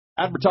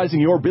Advertising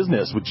your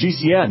business with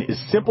GCN is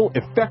simple,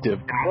 effective,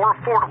 and more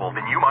affordable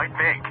than you might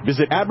think.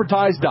 Visit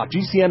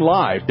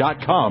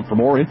advertise.gcnlive.com for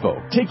more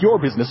info. Take your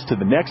business to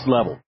the next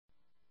level.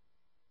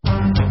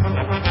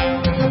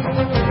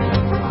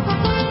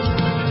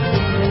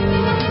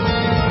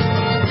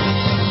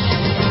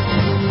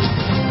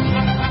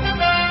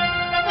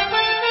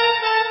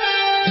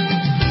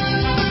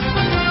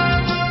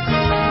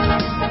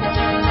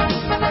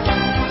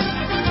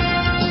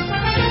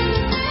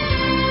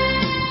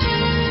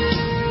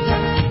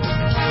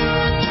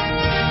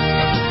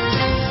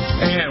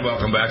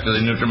 Back to the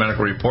NutriMedical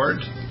Report.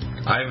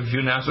 I have a few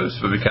announcements,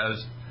 but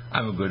because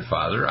I'm a good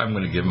father, I'm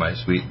going to give my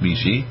sweet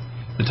Mishi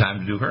the time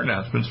to do her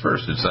announcements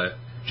first.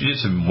 She did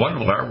some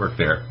wonderful artwork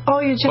there. Oh,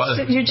 you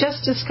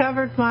just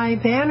discovered my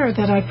banner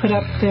that I put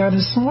up there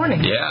this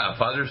morning. Yeah,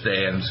 Father's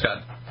Day, and it's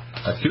got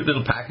cute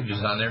little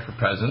packages on there for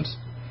presents.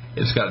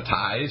 It's got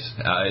ties.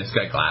 It's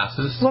got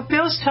glasses. What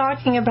Bill's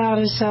talking about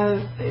is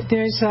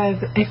there's a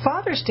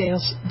Father's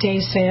Day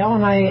sale,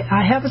 and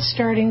I have it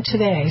starting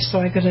today, so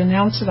I could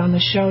announce it on the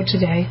show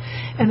today.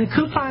 And the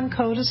coupon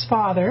code is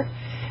FATHER.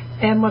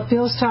 And what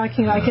Bill's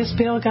talking about, I guess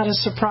Bill got a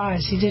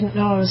surprise. He didn't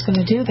know I was going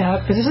to do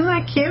that, but isn't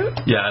that cute?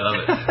 Yeah, I love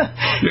it.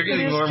 You're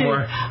getting more and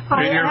more.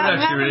 You're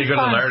actually really good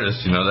as an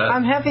artist, you know that?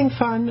 I'm having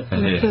fun.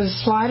 The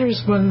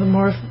sliders, one of the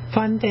more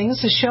fun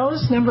things. The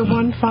show's number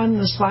one fun.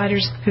 The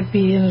sliders could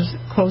be in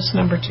a close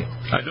number two.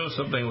 I know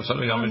something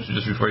I'll mention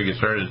just before you get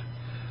started.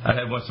 I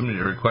had somebody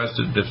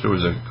requested if there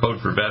was a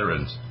code for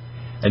veterans,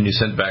 and you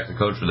sent back the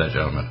code for that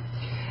gentleman.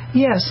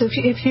 Yes,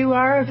 if you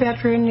are a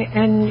veteran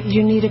and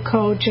you need a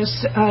code,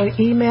 just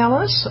email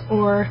us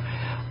or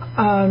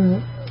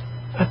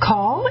a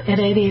call at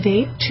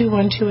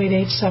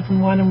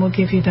 888-212-8871, and we'll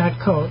give you that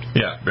code.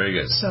 Yeah, very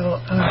good. So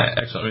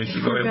excellent.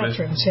 You go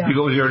veterans, yeah. You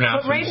go with your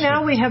announcements. But right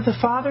now we have the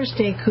Father's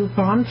Day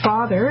coupon,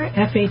 Father,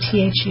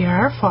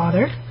 F-A-T-H-E-R,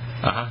 Father.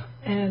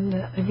 And,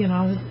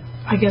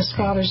 I guess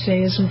Father's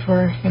Day isn't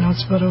for,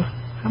 it's about,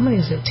 how many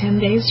is it, 10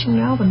 days from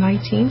now, the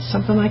 19th,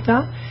 something like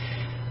that.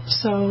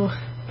 So...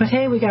 But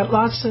hey, we got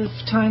lots of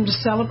time to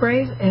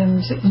celebrate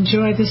and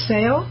enjoy the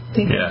sale.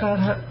 Thinking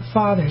about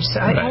fathers.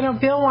 I know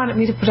Bill wanted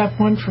me to put up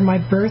one for my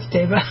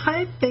birthday, but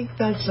I think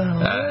that's a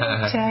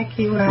little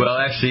tacky. Well,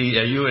 actually,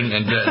 you and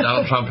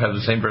Donald Trump have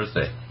the same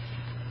birthday.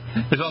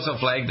 There's also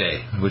Flag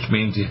Day, which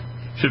means you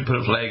should put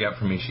a flag up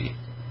for Mishi.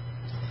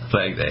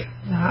 Flag Day.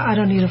 No, I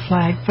don't need a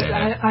flag, but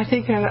I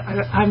think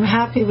I'm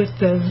happy with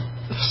the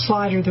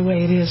slider the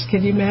way it is.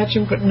 Can you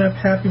imagine putting up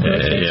happy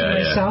birthday to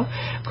myself?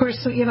 Of course,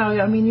 you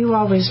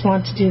always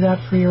want to do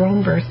that for your own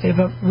birthday,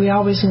 but we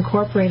always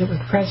incorporate it with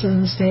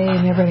President's Day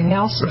and everything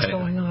else that's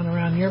going on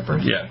around your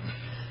birthday. Yeah.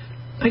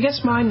 I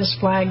guess mine is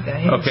Flag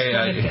Day. Okay.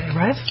 Flag Day,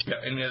 right?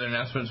 Yeah. Any other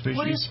announcements, Mishi?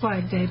 What is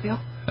Flag Day, Bill?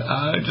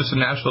 Just a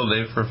national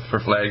day for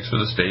flags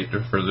for the state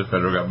or for the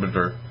federal government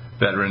or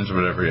veterans or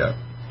whatever, Yeah.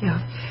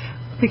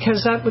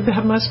 Because that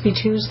must be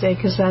Tuesday,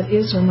 because that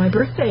is when my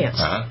birthday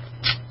is.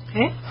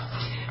 Okay?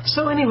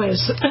 So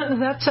anyways,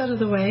 that's out of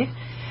the way.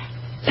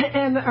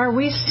 And are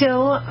we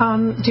still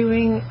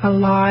doing a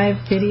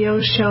live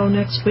video show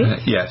next week?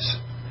 Yes.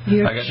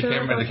 I got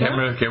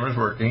the camera's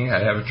working.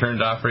 I have it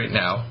turned off right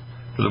now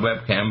for the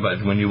webcam,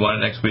 but when you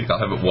want it next week, I'll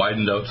have it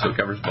widened out so it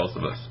covers both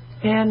of us.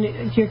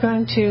 And you're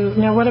going to...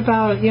 Now, what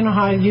about,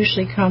 how I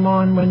usually come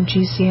on when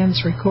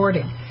GCN's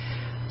recording?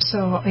 So,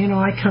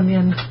 I come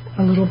in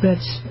a little bit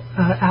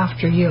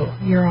after you.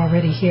 You're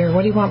already here.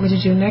 What do you want me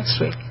to do next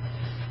week?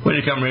 Well,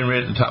 you come in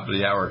right at the top of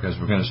the hour because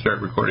we're going to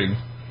start recording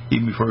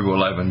even before we go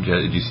live on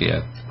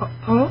GCN.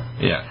 Oh?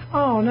 Yeah.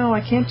 Oh, no,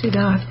 I can't do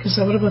that because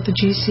what about the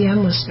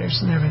GCN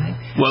listeners and everything?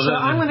 Well, so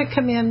I'm going to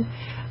come in...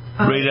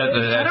 right at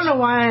the... I don't know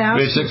why I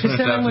asked you.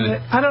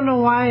 I don't know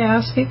why I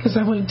asked you because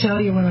I'm going to tell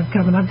you when I'm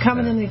coming. I'm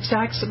coming in the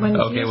exact... When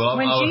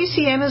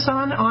GCN is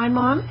on, I'm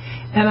on,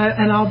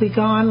 and I'll be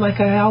gone like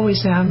I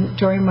always am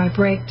during my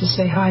break to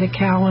say hi to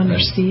Callan or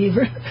Steve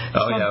or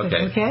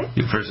something. Okay?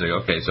 First thing,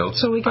 okay. So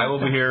I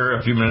will be here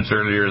a few minutes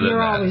earlier than that.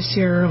 You're always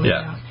here early.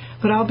 Yeah.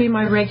 But I'll be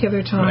my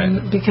regular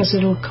time because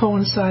it'll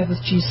coincide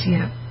with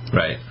GCN.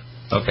 Right.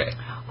 Okay.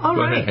 All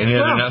right. Any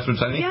other announcements,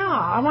 honey? Yeah,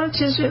 I wanted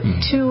to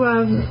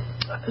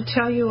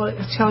tell you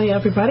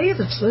everybody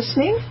that's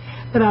listening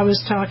that I was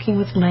talking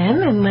with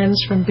Len, and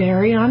Len's from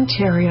Barrie,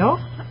 Ontario.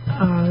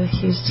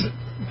 He's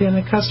been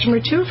a customer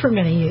too for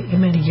many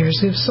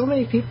years. We have so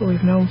many people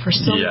we've known for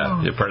so long.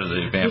 Yeah, you're part of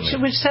the family.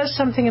 Which says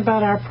something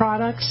about our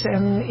products,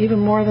 and even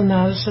more than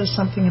that, it says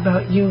something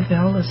about you,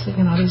 Bill.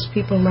 These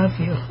people love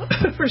you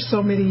for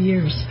so many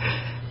years.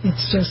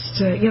 It's just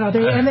they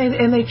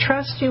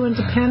trust you and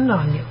depend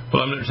on you.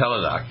 Well, I'm a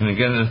teledoc, and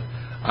again,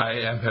 I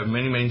have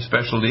many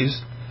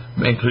specialties,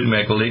 including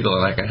medical legal,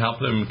 and I can help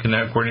them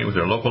coordinate with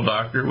their local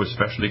doctor, with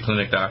specialty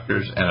clinic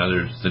doctors, and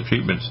others, the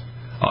treatments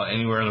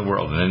anywhere in the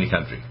world, in any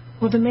country.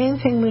 Well, the main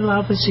thing we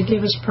love is you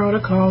give us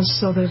protocols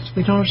so that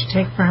we don't have to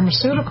take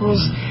pharmaceuticals,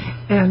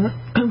 and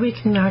we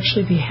can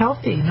actually be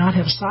healthy, not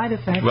have side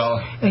effects,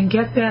 and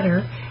get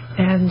better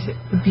and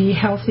be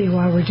healthy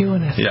while we're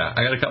doing it. Yeah,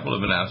 I got a couple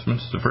of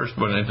announcements. The first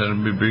one is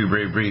going to be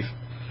very brief.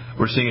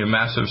 we're seeing a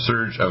massive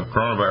surge of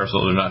coronavirus,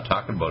 although they're not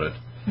talking about it.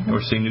 And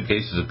we're seeing new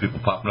cases of people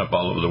popping up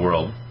all over the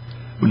world.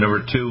 Number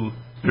two,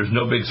 there's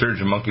no big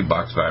surge in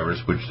monkeypox virus,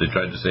 which they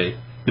tried to say.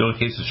 The only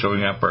cases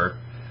showing up are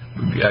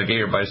gay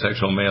or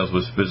bisexual males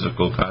with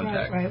physical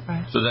contact.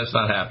 Right. So that's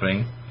not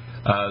happening.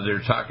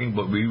 They're talking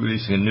about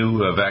releasing a new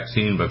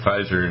vaccine by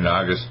Pfizer in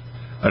August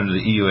under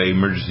the EUA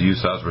emergency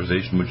use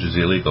authorization, which is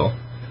illegal.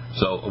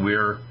 So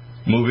we're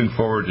moving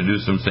forward to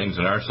do some things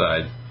on our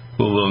side.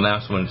 We'll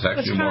announce when it's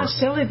actually more. It's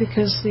kind of silly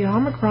because the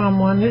Omicron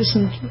one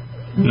isn't.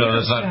 No,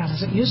 that's not.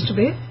 As it used to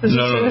be. Is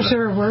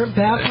there a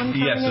bad one?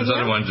 Yes, there's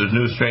other ones. There's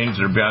new strains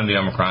that are beyond the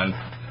Omicron.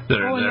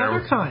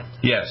 Another kind.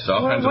 Yes,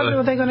 all kinds of. What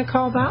are they going to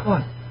call that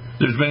one?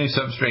 There's many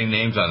substrain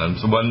names on them.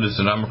 So one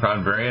is an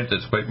Omicron variant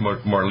that's quite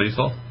more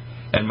lethal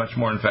and much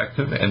more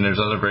infective, and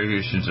there's other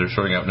variations that are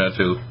showing up now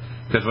too.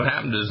 Because what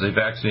happened is they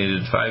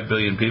vaccinated 5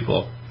 billion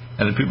people,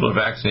 and the people who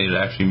are vaccinated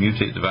actually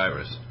mutate the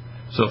virus.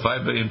 So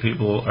 5 billion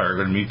people are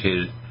going to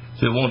mutate it.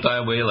 So it won't die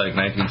away like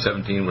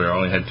 1917 where it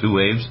only had 2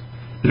 waves.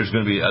 There's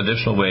going to be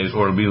additional waves,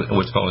 or it'll be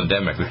what's called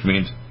endemic, which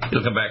means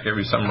it'll come back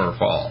every summer or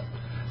fall.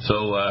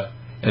 So,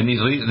 and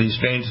these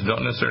strains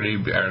don't necessarily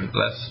are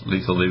less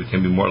lethal; they can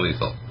be more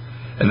lethal,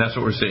 and that's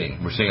what we're seeing.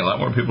 We're seeing a lot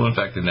more people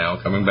infected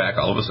now, coming back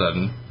all of a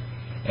sudden,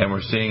 and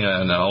we're seeing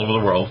all over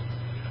the world.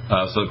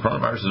 So the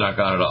coronavirus is not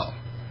gone at all,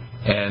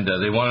 and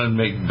they want to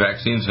make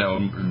vaccines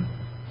now.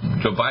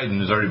 Joe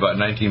Biden has already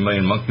bought 19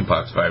 million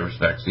monkeypox virus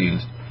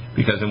vaccines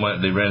because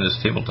they ran this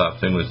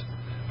tabletop thing with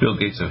Bill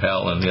Gates of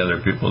hell and the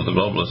other people, the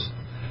globalists.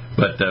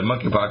 But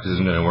monkeypox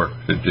isn't going to work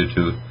to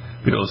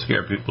be able to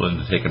scare people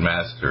into taking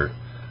masks or,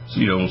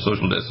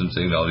 social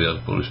distancing and all the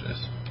other foolishness.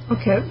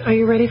 Okay. Are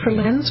you ready for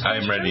Len's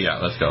question? I'm ready,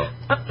 yeah. Let's go.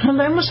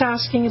 Len was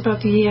asking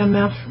about the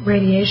EMF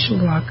radiation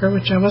blocker,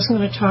 which I wasn't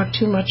going to talk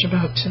too much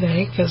about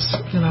today because,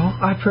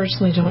 I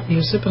personally don't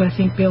use it, but I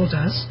think Bill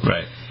does.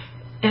 Right.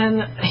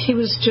 And he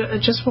was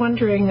just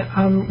wondering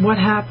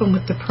what happened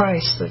with the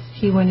price, that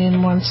he went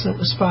in once and it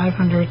was $500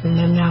 and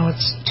then now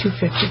it's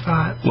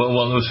 $255.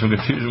 Well, there was some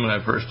confusion when I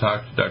first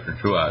talked to Dr.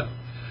 Truott,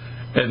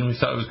 and we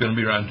thought it was going to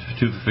be around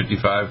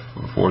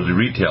 $255 for the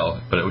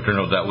retail, but it turned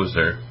out that was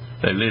there.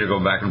 They later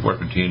go back and forth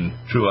between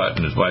Truott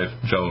and his wife,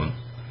 Joan.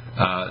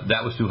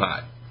 That was too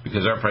high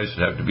because our price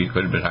would have to be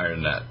quite a bit higher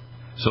than that.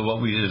 So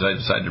what we did is I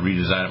decided to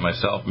redesign it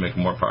myself and make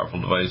a more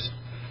powerful device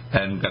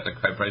and got the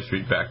price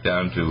rate back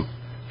down to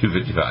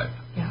 $255.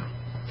 Yeah.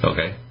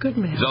 Okay. Good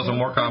man. It's also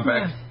more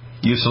compact.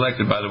 You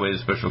selected, by the way, the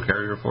special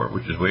carrier for it,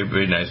 which is way,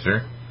 way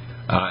nicer.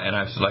 And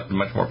I've selected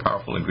much more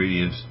powerful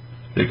ingredients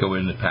that go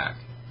in the pack.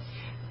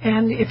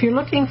 And if you're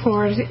looking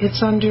for it,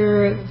 it's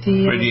under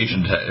the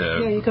radiation.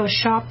 You go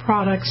shop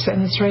products,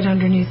 and it's right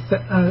underneath the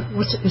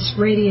it's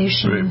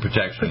radiation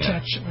protection.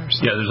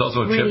 Yeah, there's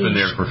also a chip in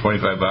there for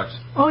 $25.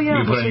 Oh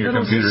yeah, you can put it in your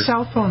computer.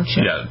 Cell phone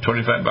chip. Yeah,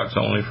 $25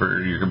 only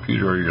for your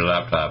computer or your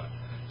laptop.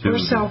 Or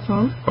cell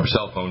phone. Or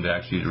cell phone to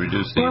actually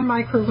reduce the. Or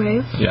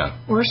microwave. Yeah.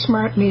 Or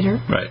smart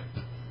meter. Right.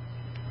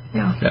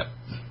 Yeah. Yeah.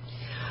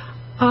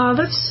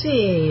 Let's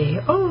see.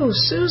 Oh,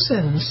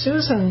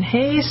 Susan.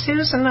 Hey,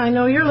 Susan, I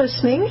know you're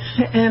listening,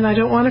 and I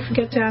don't want to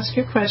forget to ask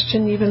your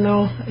question, even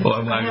though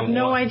I have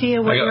no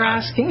idea what you're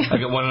asking. I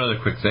got one other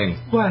quick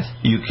thing. What?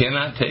 You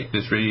cannot take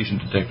this radiation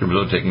detector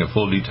without taking a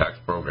full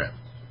detox program.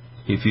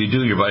 If you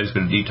do, your body's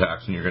going to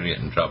detox, and you're going to get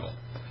in trouble.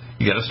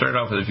 You got to start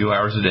off with a few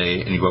hours a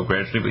day, and you go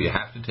gradually, but you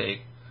have to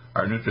take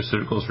our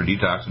nutraceuticals for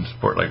detox and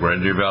support, like red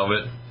deer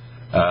velvet,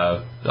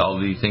 all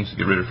the things to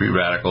get rid of free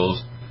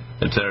radicals,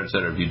 et cetera, et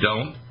cetera. If you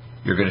don't,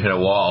 you're going to hit a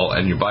wall,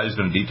 and your body's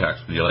going to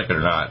detox whether you like it or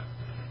not,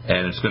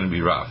 and it's going to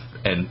be rough.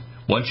 And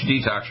once you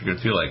detox, you're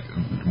going to feel like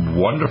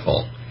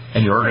wonderful,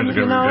 and your organs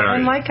are going to regenerate.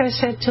 And like I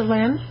said to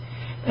Len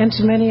and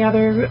to many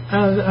other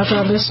of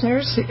our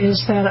listeners,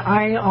 is that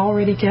I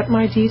already get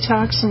my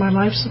detox and my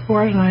life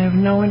support, and I have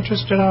no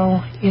interest at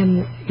all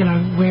in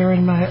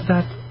wearing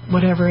that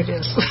whatever it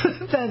is,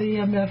 that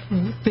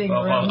EMF thing,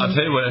 I'll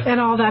tell you what,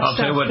 and all that I'll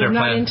stuff. Tell you what they're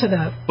not into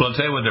that. Well, I'll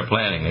tell you what they're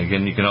planning.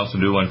 Again, you can also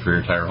do one for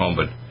your entire home,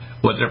 but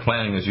what they're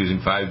planning is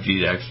using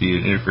 5G to actually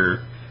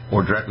interfere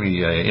or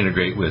directly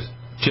integrate with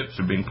chips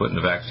that are being put in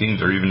the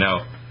vaccines, or even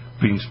now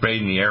being sprayed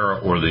in the air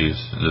or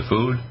the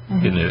food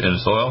in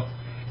the soil.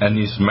 And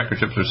these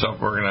microchips are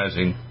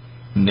self-organizing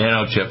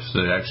nanochips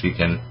that actually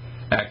can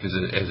act as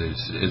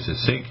a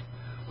sync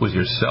with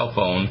your cell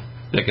phone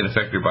that can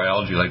affect your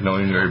biology, like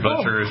knowing your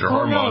blood sugars or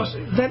hormones,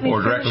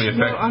 or directly affect.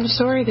 No, I'm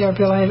sorry there,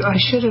 Bill. I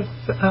should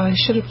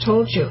have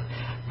told you.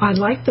 I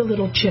like the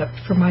little chip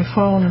for my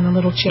phone and the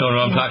little chip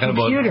for my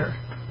computer.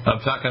 I'm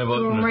talking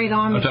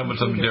about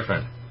something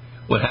different.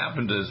 What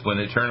happened is when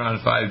they turn on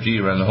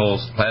 5G around the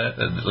whole planet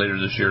later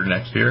this year,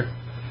 next year,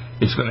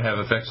 it's going to have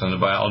effects on the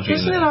biology.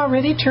 Isn't it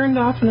already turned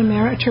on in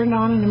America?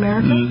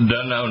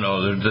 No.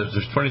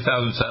 There's 20,000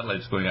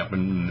 satellites going up,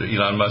 and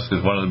Elon Musk is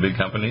one of the big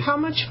companies. How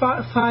much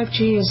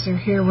 5G is there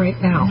here right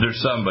now?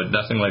 There's some, but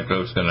nothing like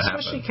what's going to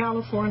happen. Especially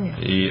California.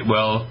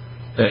 Well,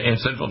 in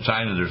central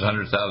China, there's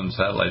 100,000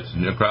 satellites,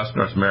 and across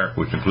North America,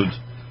 which includes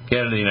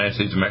Canada, the United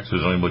States, and Mexico,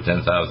 is only about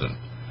 10,000.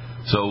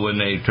 So when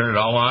they turn it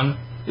all on,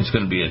 it's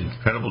going to be an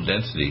incredible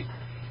density.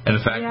 And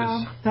the fact is,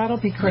 is,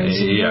 that'll be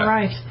crazy. You're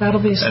right.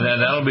 That'll be. And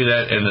then that'll be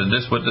that. And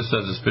what this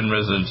does is spin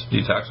resonance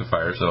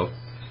detoxifier. So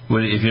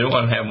if you don't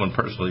want to have one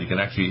personally, you can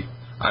actually.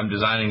 I'm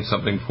designing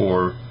something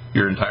for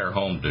your entire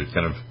home to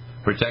kind of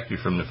protect you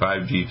from the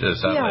 5G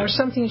satellite. Yeah, or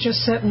something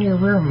just set in your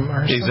room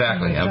or something.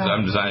 Exactly. Like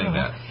I'm designing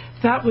that.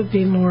 That would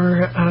be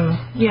more.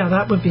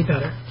 That would be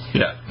better.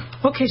 Yeah.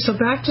 Okay, so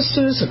back to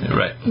Susan.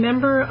 Right.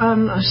 Remember,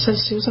 I said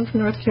Susan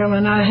from North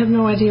Carolina. I have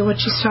no idea what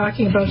she's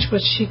talking about,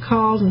 but she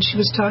called and she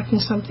was talking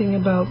something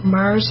about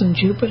Mars and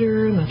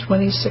Jupiter and the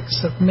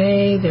 26th of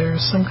May.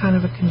 There's some kind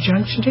of a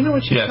conjunction. Do you know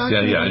what she's talking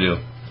about? Yes, I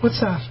do. What's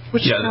that?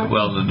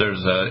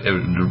 There's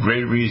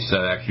Ray Reese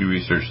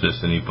actually researched this,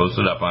 and he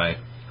posted up.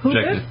 Who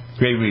did?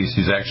 Ray Reese.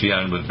 He's actually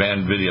on with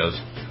banned videos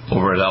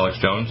over at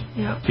Alex Jones.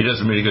 Yeah. He does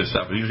some really good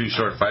stuff. Usually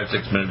short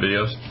 5-6 minute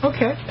videos.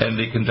 Okay. And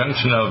the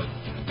conjunction of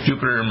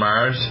Jupiter and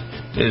Mars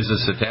is a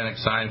satanic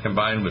sign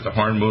combined with the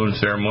Horn Moon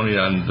ceremony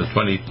on the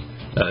 26th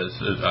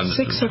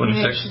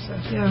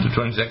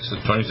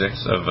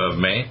of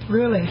May.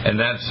 Really? And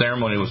that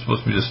ceremony was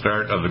supposed to be the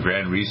start of the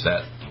Grand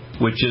Reset,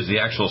 which is the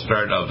actual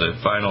start of the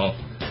final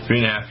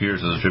 3.5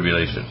 years of the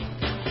tribulation.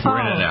 We're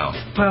in it now.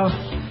 Well.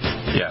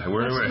 Yeah,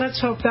 let's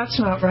hope that's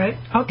not right.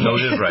 Okay. No,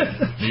 it is right.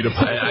 Need a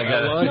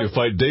ally to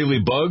fight daily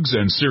bugs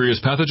and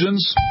serious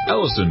pathogens?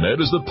 Allicin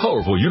Med is the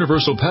powerful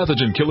universal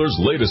pathogen killer's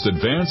latest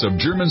advance of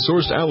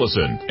German-sourced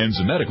allicin,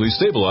 enzymatically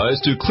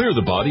stabilized to clear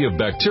the body of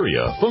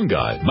bacteria,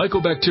 fungi,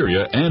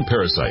 mycobacteria, and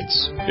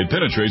parasites. It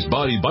penetrates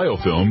body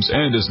biofilms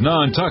and is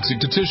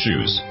non-toxic to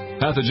tissues.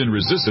 Pathogen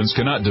resistance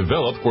cannot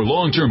develop for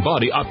long-term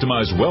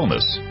body-optimized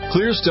wellness.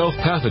 Clear stealth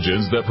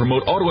pathogens that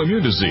promote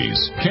autoimmune disease,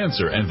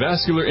 cancer, and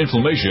vascular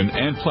inflammation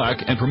and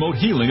plaque and promote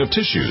healing of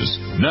tissues.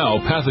 Now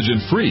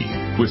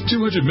pathogen-free. With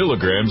 200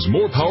 milligrams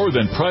more power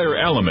than prior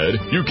Alamed,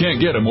 you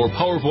can't get a more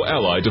powerful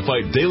ally to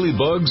fight daily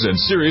bugs and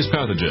serious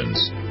pathogens.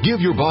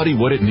 Give your body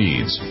what it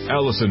needs.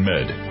 Allicin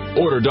Med.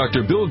 Order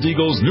Dr. Bill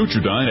Deagle's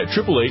Nutridyne at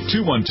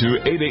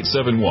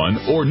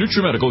 888-212-8871 or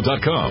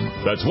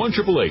NutriMedical.com. That's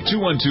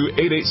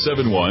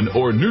 1-888-212-8871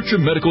 or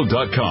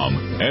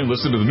NutriMedical.com. And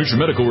listen to the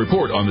NutriMedical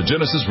Report on the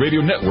Genesis Radio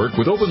Network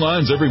with open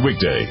lines every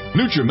weekday.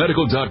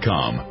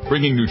 NutriMedical.com,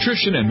 bringing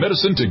nutrition and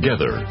medicine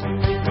together.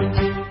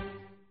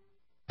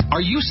 Are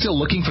you still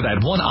looking for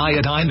that one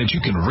iodine that you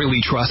can really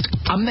trust?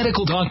 A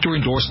medical doctor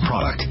endorsed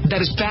product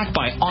that is backed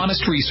by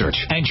honest research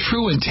and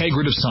true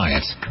integrative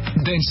science?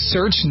 Then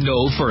search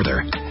no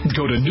further.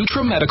 Go to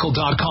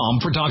NutriMedical.com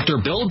for Dr.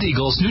 Bill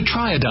Deagle's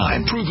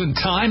Nutriodine, proven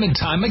time and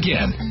time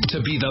again to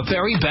be the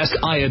very best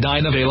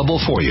iodine available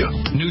for you.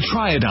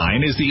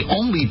 Nutriodine is the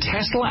only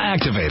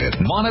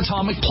Tesla-activated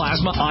monatomic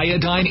plasma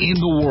iodine in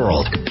the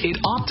world. It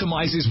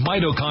optimizes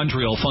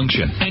mitochondrial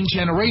function and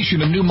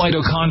generation of new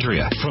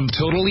mitochondria from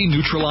totally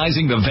neutralizing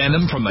the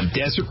venom from a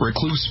desert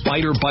recluse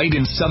spider bite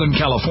in Southern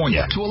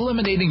California to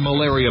eliminating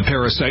malaria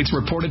parasites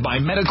reported by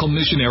medical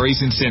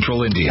missionaries in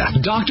Central India.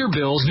 Dr.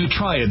 Bill's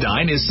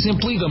Nutriodine is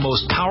simply the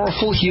most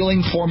powerful healing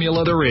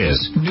formula there is.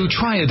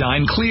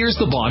 Nutriodine clears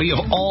the body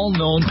of all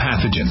known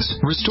pathogens,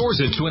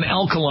 restores it to an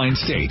alkaline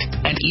state,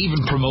 and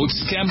even promotes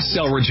stem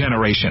cell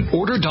regeneration.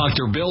 Order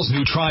Dr. Bill's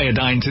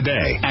Nutriodine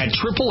today at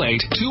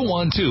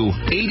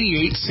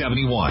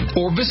 888-212-8871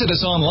 or visit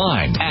us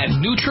online at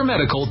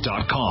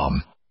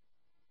NutriMedical.com.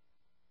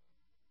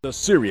 A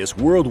serious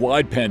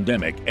worldwide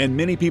pandemic, and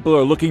many people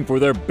are looking for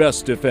their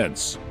best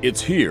defense.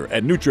 It's here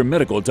at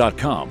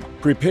NutriMedical.com.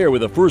 Prepare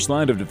with a first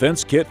line of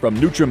defense kit from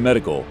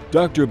NutriMedical.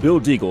 Dr. Bill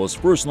Deagle's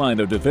first line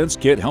of defense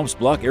kit helps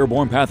block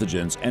airborne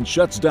pathogens and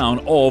shuts down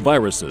all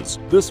viruses.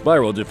 This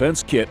viral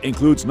defense kit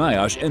includes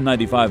NIOSH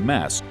N95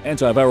 mask,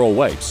 antiviral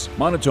wipes,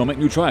 monatomic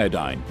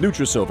Nutriodine,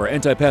 NutriSilver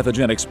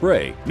antipathogenic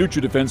spray,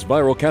 NutriDefense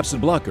viral capsid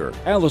blocker,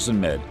 Allicin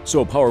Med,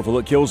 so powerful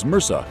it kills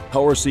MRSA,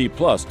 Power C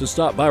Plus to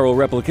stop viral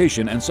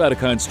replication and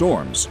cytokine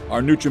storms.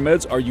 Our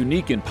NutriMeds are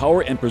unique in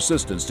power and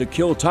persistence to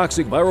kill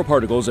toxic viral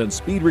particles and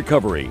speed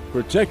recovery.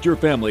 Protect your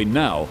family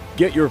now.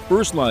 Get your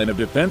first line of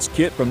defense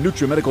kit from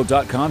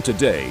NutriMedical.com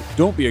today.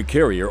 Don't be a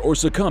carrier or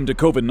succumb to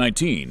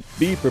COVID-19.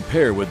 Be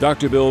prepared with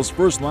Dr. Bill's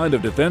first line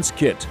of defense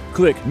kit.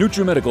 Click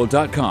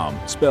NutriMedical.com,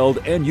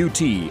 spelled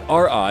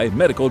N-U-T-R-I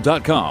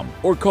Medical.com,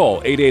 or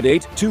call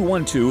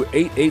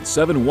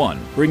 888-212-8871,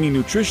 bringing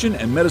nutrition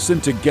and medicine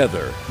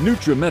together.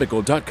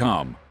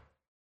 NutriMedical.com.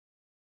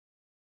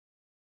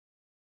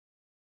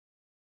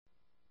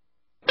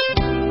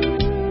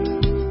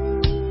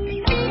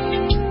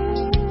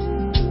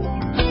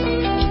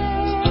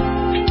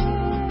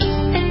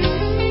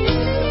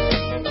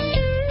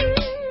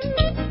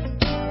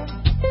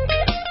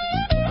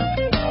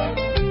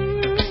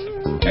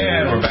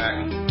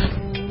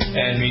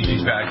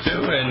 Back too,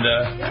 and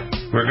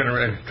we're going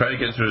to try to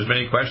get through as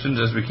many questions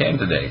as we can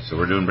today. So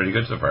we're doing pretty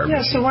good so far.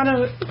 Yeah. So why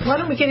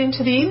don't we get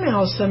into the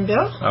emails then,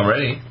 Bill? I'm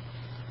ready.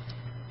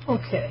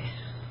 Okay.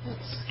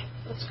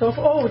 Let's go.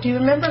 Do you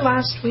remember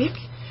last week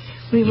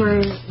we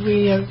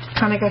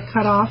kind of got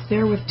cut off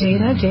there with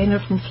Dana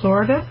from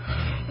Florida,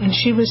 and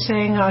she was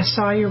saying, I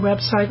saw your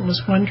website and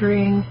was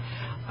wondering,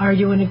 are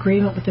you in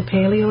agreement with the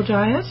paleo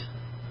diet?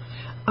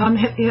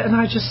 And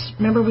I just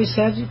remember we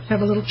said you'd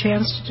have a little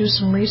chance to do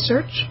some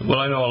research. Well,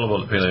 I know all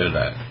about the paleo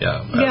diet.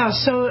 Yeah. Yeah.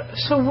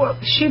 So what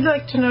she'd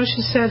like to know.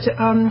 She said,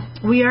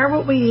 "We are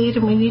what we eat,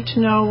 and we need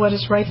to know what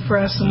is right for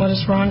us and what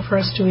is wrong for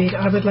us to eat."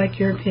 I would like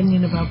your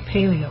opinion about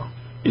paleo.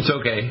 It's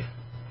okay.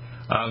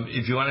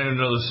 If you want to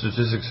know the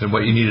statistics and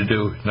what you need to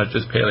do, not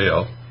just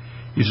paleo,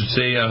 you should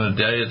say on a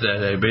diet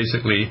that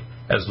basically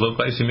has low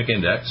glycemic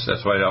index.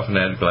 That's why I often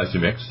add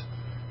glycemics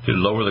to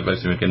lower the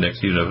glycemic index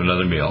even of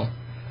another meal.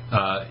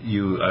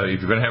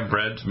 If you're going to have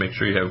breads, make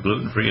sure you have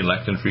gluten-free and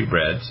lectin-free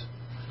breads.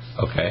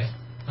 Okay.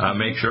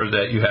 Make sure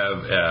that you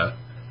have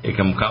it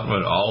can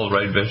complement all the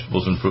right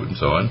vegetables and fruit and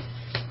so on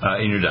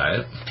in your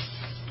diet.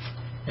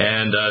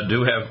 And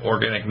do have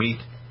organic meat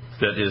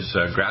that is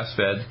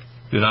grass-fed.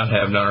 Do not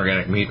have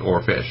non-organic meat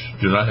or fish.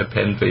 Do not have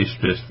pen-faced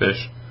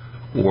fish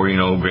or,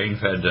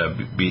 grain-fed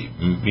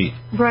meat.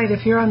 Right.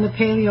 If you're on the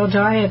paleo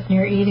diet and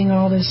you're eating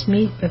all this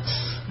meat that's,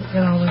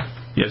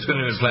 yeah, it's going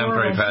to be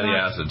inflammatory fatty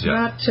acids.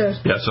 Yeah.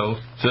 So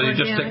you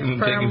just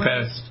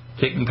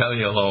taking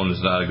paleo alone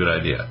is not a good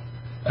idea.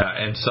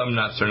 And some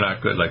nuts are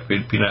not good, like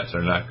peanuts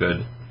are not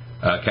good.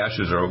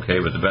 Cashews are okay,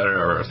 but the better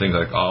are things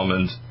like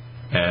almonds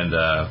and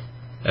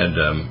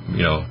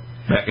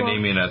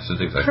macadamia nuts and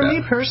things like that. For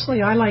me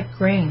personally, I like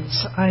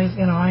grains.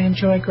 I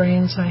enjoy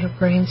grains. I have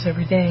grains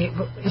every day.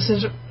 Is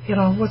it,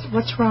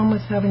 what's wrong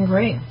with having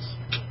grains?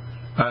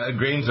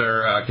 Grains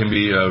can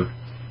be.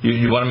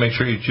 You want to make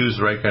sure you choose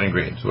the right kind of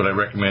grains. What I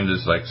recommend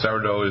is like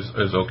sourdough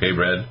is okay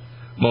bread.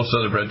 Most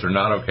other breads are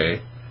not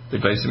okay.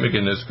 The glycemic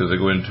index, because they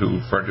go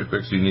into far too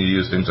quick, so you need to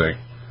use things like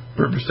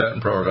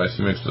berberstatin pro or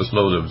glycemics to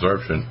slow the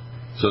absorption,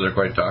 so they're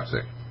quite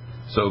toxic.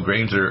 So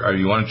grains are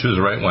you want to choose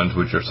the right ones,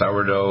 which are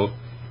sourdough,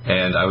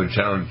 and I would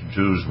generally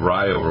choose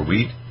rye over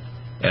wheat,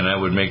 and I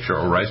would make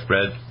sure rice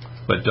bread,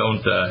 but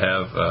don't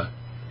have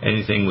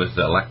anything with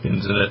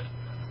lectins in it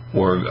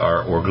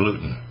or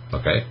gluten.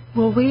 Okay.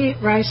 Well, we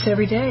eat rice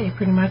every day,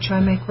 pretty much. I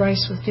make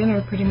rice with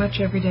dinner pretty much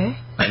every day.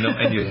 I know,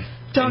 and you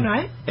don't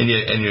I? And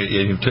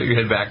you took your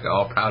head back,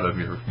 all proud of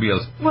your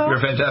meals. Well,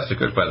 you're a fantastic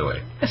cook, by the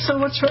way. So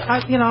what's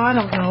I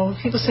don't know.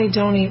 People say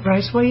don't eat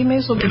rice. Well, you may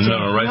as well be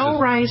no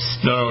rice.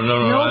 No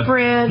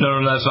bread.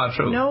 No, that's not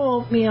true. No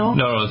oatmeal.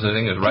 No, the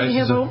thing is, rice. Can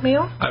you have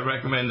oatmeal? I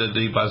recommend the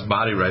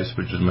basmati rice,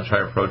 which is much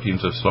higher protein,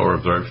 so slower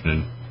absorption,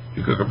 and if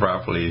you cook it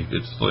properly,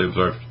 it's slowly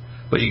absorbed.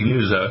 But you can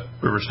use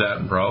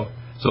berberstatin pro.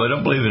 So I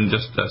don't believe in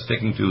just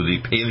sticking to the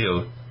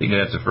paleo thinking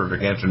that's a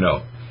perfect answer.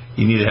 No.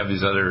 You need to have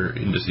these other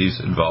indices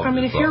involved. I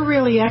mean, if you're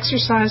really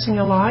exercising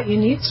a lot, you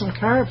need some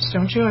carbs,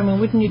 don't you? I mean,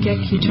 wouldn't you get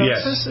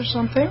ketosis or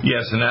something?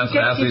 Yes, and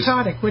athletes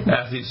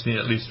need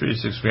at least 3 to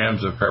 6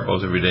 grams of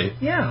carbs every day.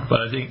 Yeah.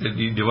 But I think that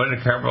the amount of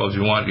carbs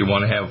you want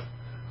to have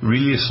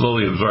really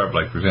slowly absorbed.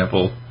 Like, for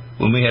example,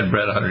 when we had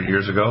bread 100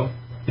 years ago,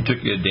 it took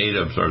you a day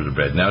to absorb the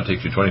bread. Now it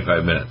takes you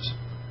 25 minutes.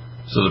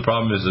 So the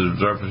problem is that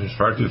absorption is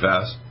far too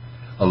fast.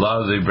 A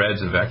lot of the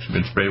breads have actually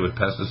been sprayed with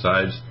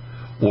pesticides,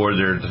 or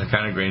they're the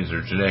kind of grains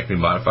that are genetically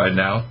modified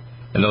now,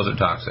 and those are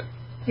toxic.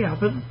 Yeah,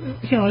 but,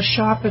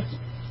 shop at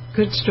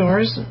good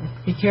stores.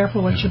 Be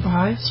careful what you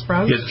buy.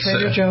 Sprouts,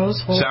 Trader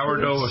Joe's, Whole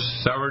Foods.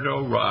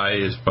 Sourdough rye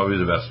is probably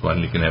the best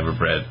one you can have a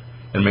bread,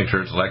 and make sure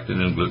it's lectin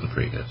and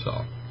gluten-free, that's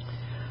all.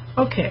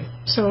 Okay,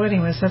 so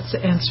anyways, that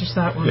answers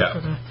that one. Yeah.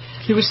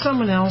 There was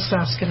someone else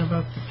asking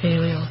about the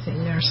paleo thing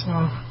there, so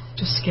I'll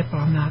just skip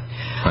on that.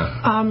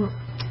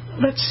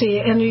 Let's see,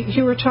 and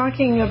you were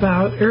talking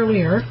about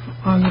earlier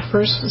on the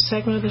first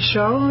segment of the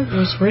show, it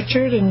was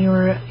Richard, and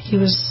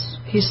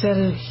he said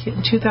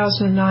in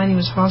 2009 he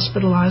was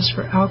hospitalized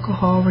for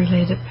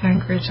alcohol-related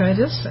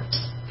pancreatitis.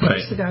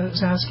 That's the guy that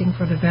was asking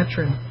for the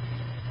veteran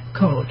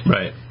code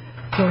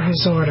for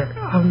his order.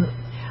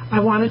 I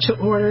wanted to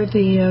order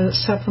the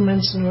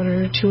supplements in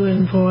order to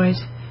avoid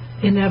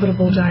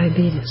inevitable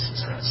diabetes, he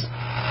says.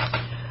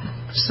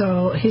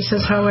 So he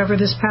says, however,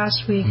 this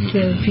past week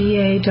the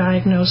VA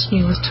diagnosed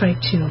me with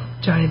type 2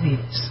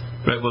 diabetes.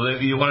 Right, well,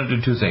 you want to do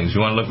two things.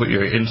 You want to look what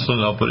your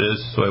insulin output is,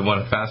 so I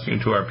want a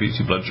fasting 2-hour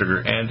PC blood sugar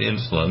and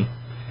insulin,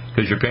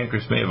 because your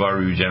pancreas may have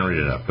already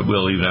regenerated enough. It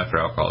will even after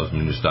alcoholism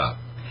when you stop.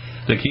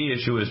 The key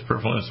issue is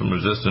peripheral insulin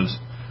resistance,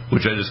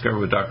 which I discovered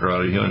with Dr.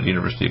 Otto Huhn at the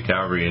University of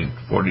Calgary in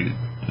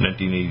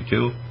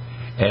 1982,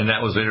 and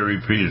that was later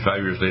repeated 5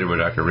 years later by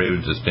Dr.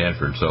 Ravens at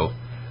Stanford. So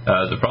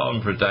the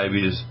problem for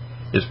diabetes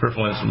is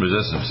peripheral insulin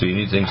resistance. So you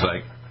need things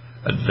like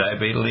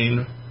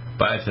dibetaline,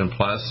 biotin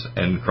plus,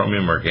 and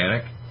chromium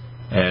organic,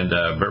 and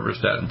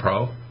berberstatin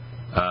pro.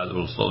 That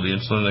will slow the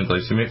insulin and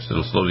glycemics. It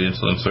will slow the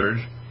insulin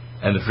surge.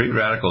 And the free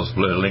radicals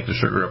will link the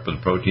sugar up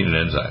with protein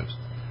and enzymes.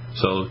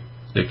 So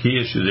the key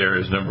issue there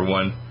is, number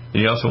one,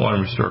 and you also want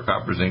to restore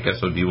copper, zinc,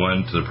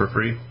 SOD1 to the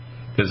periphery,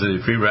 because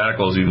the free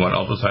radicals, you want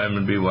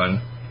alpha-thiamine B1,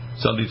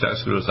 cell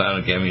detox-glutathione,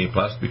 and gamma E+,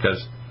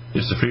 because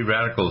it's the free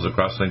radicals that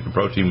cross-link the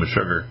protein with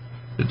sugar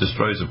that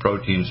destroys the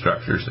protein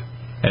structures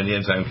and the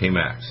enzyme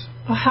Kmax.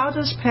 Well, how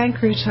does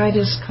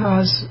pancreatitis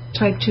cause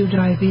type 2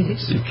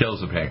 diabetes? It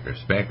kills the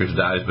pancreas. Pancreas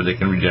dies, but they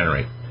can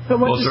regenerate. But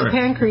what does the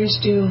pancreas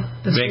do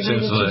that's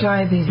related to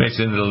diabetes? Makes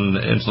insulin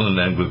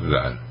and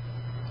glucagon.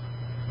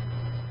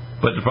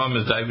 But the problem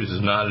is diabetes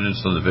is not an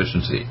insulin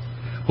deficiency.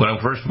 When I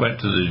first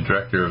went to the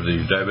director of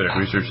the Diabetic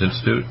Research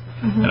Institute,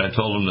 and I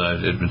told him that I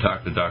had been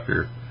talking to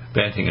Dr.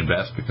 Banting and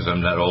Best, because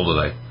I'm that old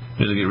that I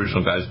knew the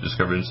original guys who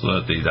discovered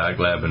insulin at the DEAGLE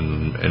lab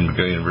in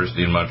McGill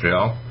University in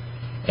Montreal.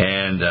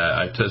 And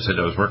I said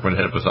I was working with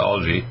head of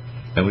pathology,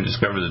 and we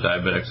discovered that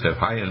diabetics have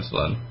high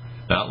insulin,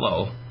 not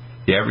low.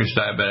 The average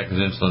diabetic has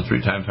insulin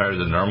 3 times higher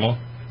than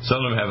normal. Some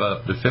of them have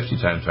up to 50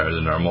 times higher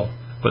than normal,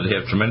 but they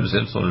have tremendous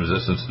insulin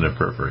resistance in their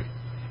periphery.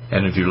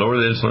 And if you lower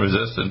the insulin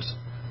resistance,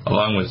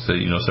 along with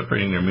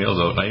separating their meals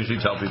out, and I usually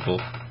tell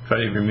people, try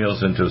to have your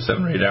meals into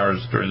 7 or 8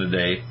 hours during the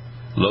day,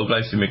 low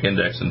glycemic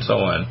index and so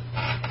on,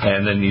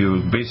 and then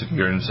you basically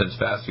are in a sense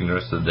fasting the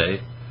rest of the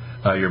day,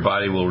 your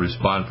body will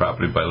respond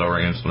properly by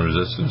lowering insulin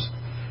resistance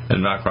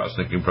and not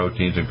cross-linking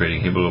proteins and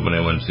creating hemoglobin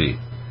A1C.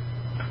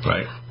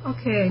 Right?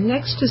 Okay,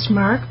 next is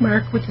Mark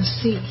with a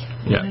C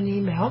in an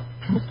email.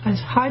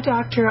 Hi,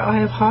 doctor. I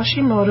have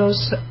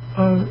Hashimoto's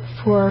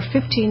for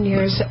 15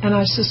 years, and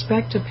I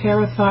suspect a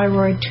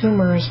parathyroid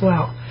tumor as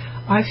well.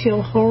 I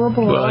feel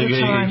horrible all the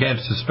time. You can't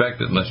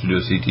suspect it unless you do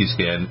a CT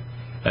scan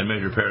and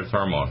measure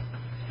parathyroid,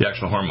 the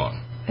actual hormone.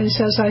 And he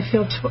says, I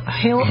feel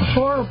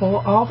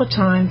horrible all the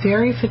time,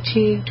 very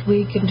fatigued,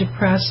 weak, and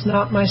depressed,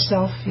 not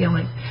myself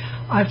feeling.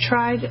 I've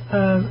tried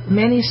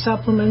many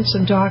supplements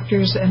and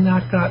doctors and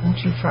not gotten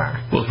too far.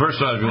 Well, first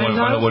of all, if you want to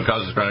find out what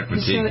causes chronic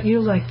fatigue. You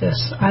like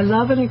this. I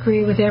love and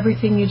agree with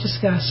everything you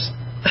discuss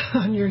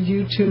on your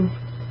YouTube.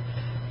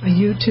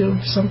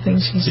 Some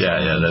things he's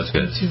that's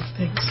good. YouTube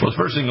things. Well, the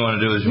first thing you want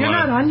to do is You're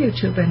not on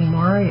YouTube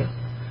anymore, are you?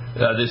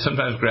 They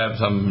sometimes grab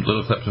some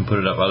little clips and put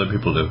it up. Other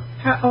people do.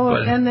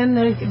 And then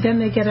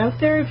they get out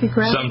there if you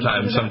grab.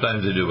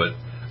 Sometimes they do, but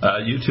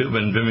YouTube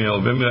and Vimeo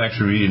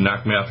actually really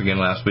knocked me off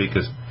again last week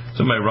because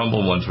some of my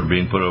Rumble ones were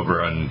being put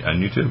over on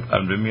YouTube,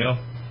 on Vimeo,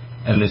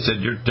 and they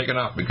said you're taken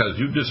off because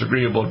you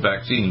disagree about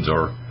vaccines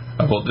or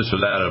about this or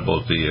that,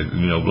 about the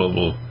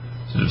global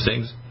sort of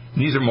things.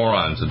 And these are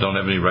morons that don't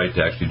have any right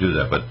to actually do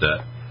that. But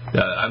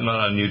I'm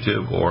not on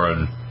YouTube or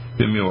on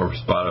Vimeo or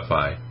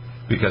Spotify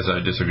because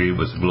I disagree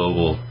with the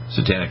global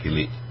satanic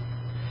elite.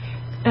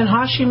 And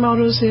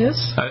Hashimoto's is?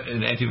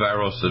 An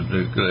antiviral,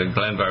 the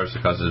gland virus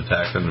that causes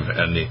attack on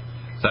the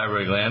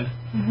thyroid gland.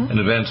 And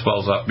the gland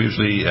swells up,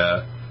 usually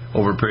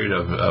over a period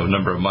of a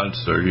number of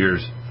months or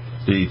years.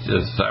 The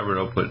thyroid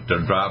output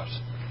drops,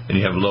 and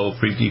you have low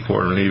free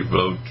T4 and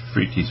low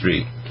free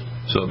T3.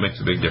 So it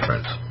makes a big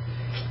difference.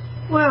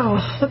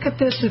 Well, look at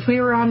this. If we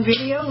were on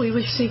video, we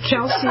would see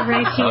Kelsey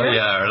right here. Oh,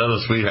 yeah, our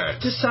little sweetheart.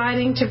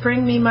 Deciding to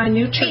bring me my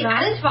NutriMeds.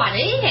 That's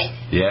funny.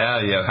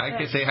 Yeah. Hi,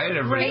 say hi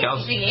to everybody,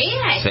 Kelsey.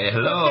 Say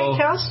hello.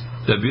 Okay, Kelsey.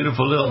 The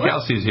beautiful little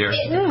Kelsey's here.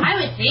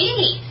 I was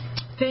thinking.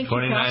 Thank you,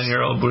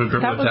 29-year-old Buddha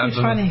That would be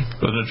funny.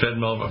 Goes on a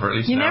treadmill for at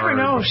least an hour. You never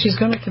know if she's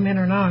going to come in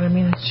or not. I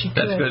mean, she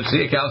could. That's good.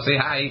 See you, Kelsey.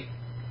 Hi.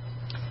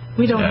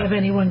 We don't have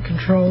anyone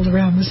controlled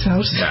around this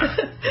house. Yeah.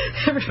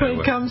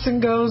 Everybody comes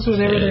and goes,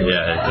 whatever they want.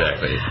 Yeah,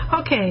 exactly.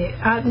 Okay,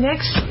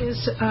 next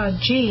is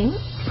Jean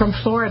from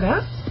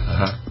Florida.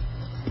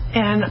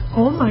 And,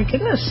 oh my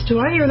goodness, do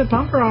I hear the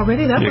bumper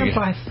already? That went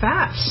by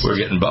fast. We're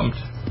getting bumped.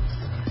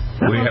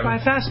 That went by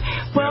fast.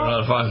 Well, a lot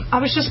of fun. I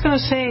was just going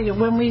to say,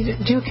 when we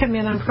do come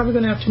in, I'm probably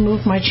going to have to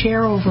move my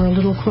chair over a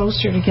little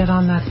closer to get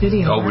on that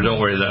video. Oh, don't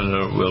worry, then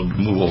we'll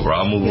move over.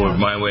 I'll move over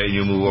my way and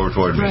you move over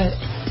toward me. Right.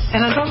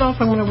 And I don't know if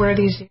I'm going to wear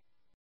these.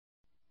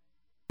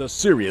 A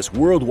serious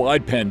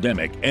worldwide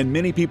pandemic, and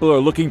many people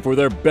are looking for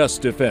their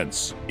best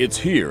defense. It's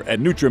here at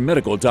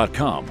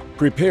NutriMedical.com.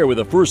 Prepare with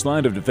a first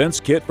line of defense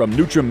kit from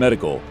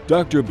NutriMedical.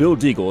 Dr. Bill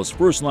Deagle's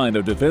first line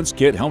of defense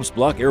kit helps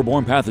block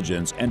airborne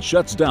pathogens and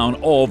shuts down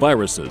all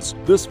viruses.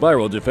 This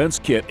viral defense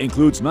kit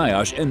includes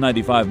NIOSH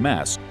N95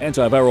 masks,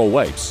 antiviral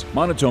wipes,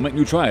 monatomic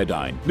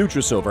Nutriodine,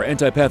 Nutrisilver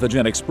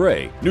antipathogenic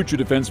spray,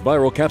 NutriDefense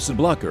viral capsid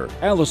blocker,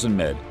 Allison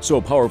Med, so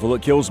powerful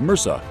it kills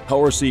MRSA,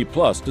 Power C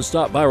Plus to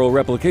stop viral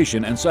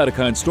replication and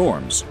cytokine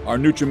storms. Our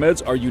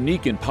NutriMeds are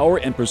unique in power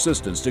and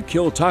persistence to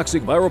kill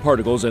toxic viral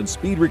particles and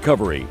speed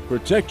recovery.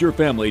 Protect your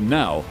family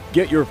now.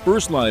 Get your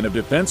first line of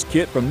defense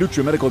kit from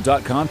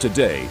NutriMedical.com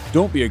today.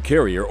 Don't be a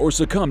carrier or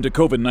succumb to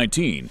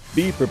COVID-19.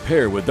 Be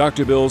prepared with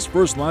Dr. Bill's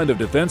first line of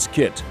defense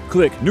kit.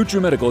 Click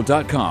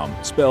NutriMedical.com,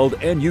 spelled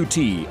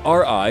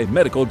N-U-T-R-I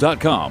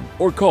medical.com,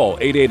 or call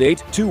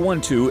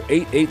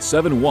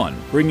 888-212-8871,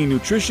 bringing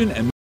nutrition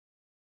and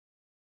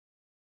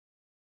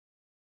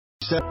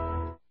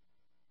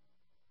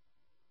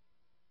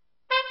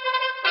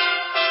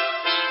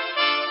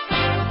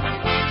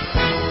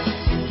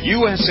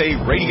USA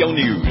Radio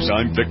News,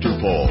 I'm Victor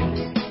Paul.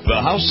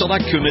 The House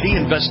Select Committee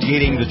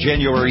investigating the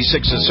January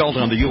 6th assault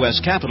on the U.S.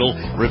 Capitol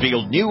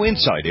revealed new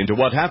insight into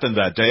what happened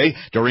that day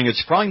during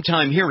its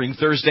primetime hearing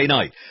Thursday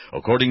night.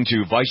 According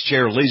to Vice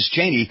Chair Liz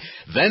Cheney,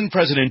 then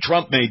President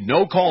Trump made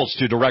no calls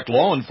to direct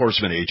law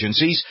enforcement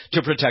agencies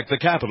to protect the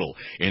Capitol.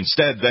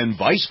 Instead, then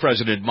Vice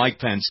President Mike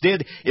Pence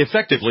did,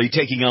 effectively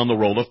taking on the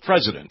role of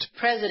president. The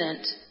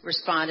President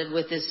responded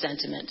with this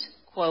sentiment,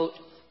 quote,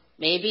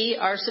 "Maybe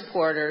our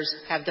supporters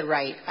have the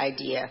right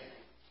idea.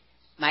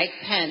 Mike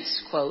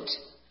Pence, quote,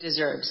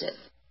 deserves it."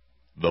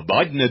 The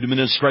Biden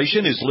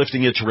administration is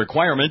lifting its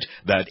requirement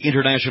that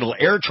international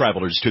air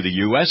travelers to the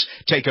U.S.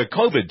 take a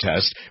COVID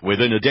test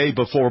within a day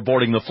before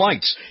boarding the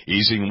flights,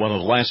 easing one of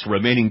the last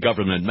remaining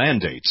government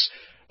mandates.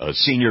 A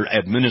senior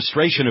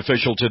administration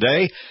official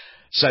today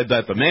said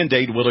that the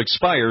mandate will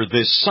expire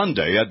this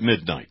Sunday at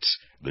midnight.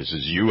 This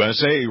is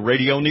USA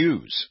Radio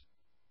News.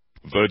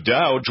 The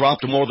Dow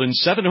dropped more than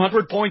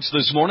 700 points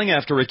this morning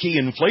after a key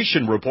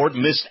inflation report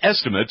missed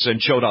estimates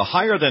and showed a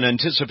higher than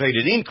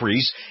anticipated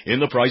increase in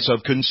the price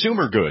of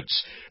consumer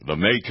goods. The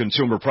May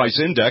Consumer Price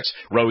Index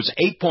rose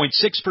 8.6%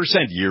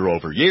 year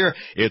over year,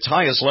 its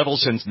highest level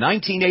since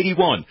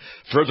 1981,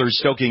 further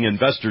stoking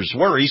investors'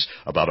 worries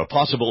about a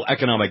possible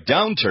economic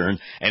downturn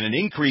and an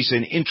increase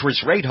in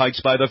interest rate hikes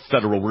by the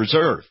Federal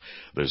Reserve.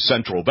 The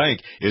central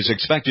bank is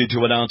expected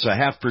to announce a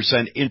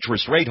 0.5%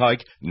 interest rate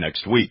hike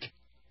next week.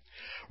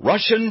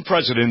 Russian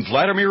President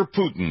Vladimir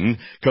Putin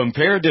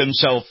compared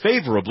himself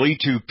favorably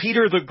to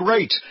Peter the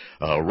Great,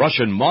 a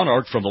Russian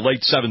monarch from the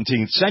late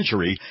 17th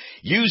century,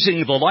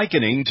 using the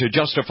likening to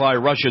justify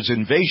Russia's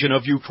invasion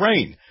of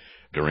Ukraine.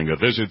 During a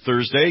visit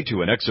Thursday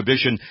to an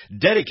exhibition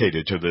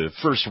dedicated to the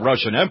first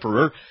Russian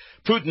emperor,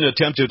 Putin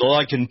attempted to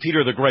liken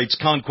Peter the Great's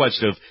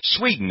conquest of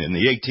Sweden in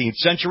the 18th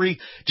century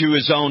to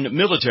his own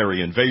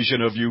military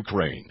invasion of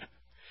Ukraine.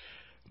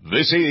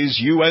 This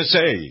is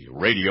USA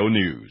Radio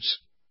News.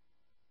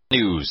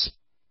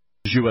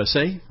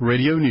 USA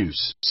Radio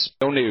News.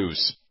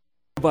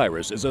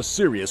 Virus is a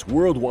serious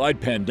worldwide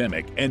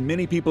pandemic, and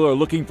many people are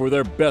looking for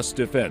their best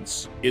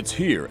defense. It's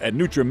here at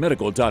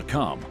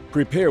NUTRIMEDICAL.com.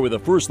 Prepare with a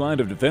first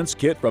line of defense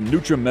kit from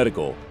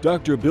NutriMedical.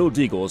 Dr. Bill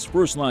Deagle's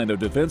first line of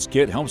defense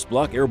kit helps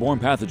block airborne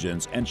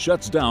pathogens and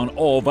shuts down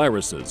all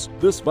viruses.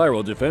 This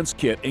viral defense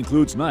kit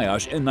includes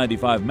NIOSH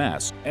N95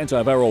 mask,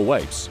 antiviral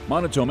wipes,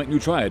 monatomic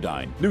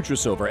nutriodine,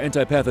 Nutrisilver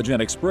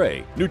antipathogenic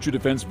spray,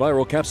 NutriDefense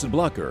viral capsid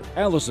blocker,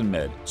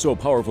 AllicinMed, so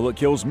powerful it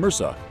kills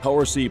MRSA,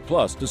 Power C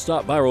Plus to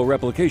stop viral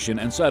replication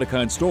and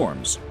cytokine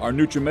storms. Our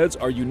NutriMeds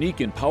are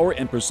unique in power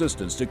and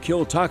persistence to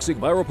kill toxic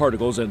viral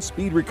particles and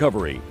speed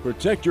recovery.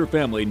 Protect your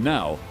family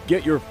now.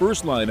 Get your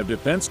first line of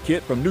defense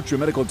kit from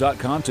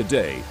NutriMedical.com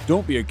today.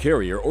 Don't be a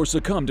carrier or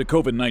succumb to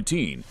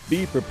COVID-19.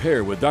 Be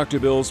prepared with Dr.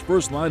 Bill's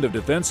first line of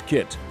defense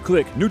kit.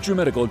 Click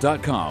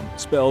NutriMedical.com,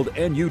 spelled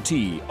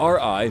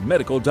N-U-T-R-I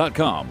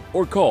medical.com,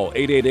 or call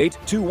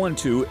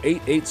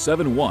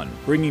 888-212-8871,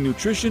 bringing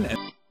nutrition and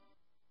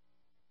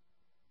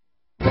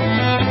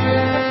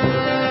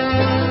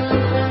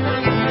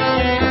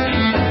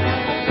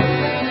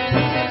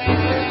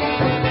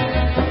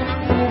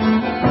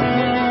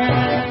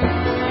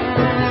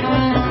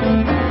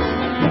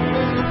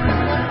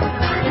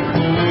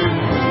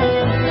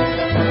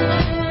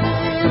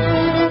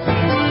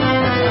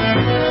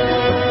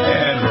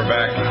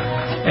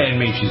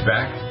she's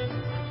back,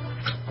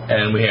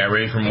 and we are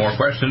ready for more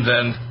questions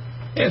and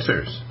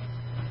answers.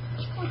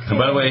 And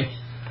by the way,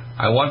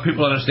 I want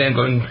people to understand,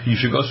 you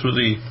should go through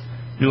the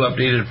new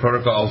updated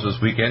protocols this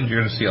weekend.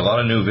 You're going to see a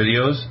lot of new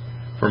videos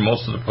for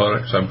most of the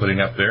products I'm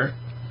putting up there.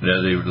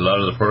 A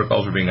lot of the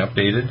protocols are being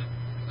updated.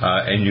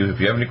 And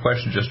if you have any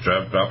questions, just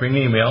drop me an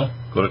email.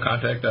 Go to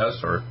contact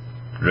us, or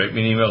write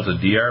me an email to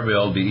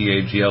drbill,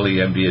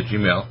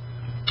 DEAGLEMD@gmail,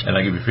 and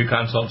I give you free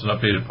consults and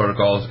updated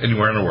protocols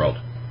anywhere in the world.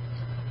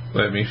 Go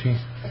ahead, Mishi.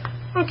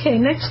 Okay,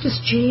 next is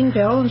Jean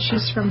Bill, and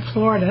she's from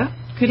Florida.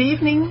 Good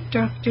evening,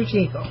 Dr.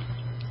 Deagle.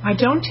 I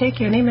don't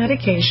take any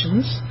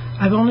medications.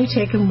 I've only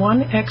taken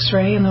one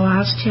x-ray in the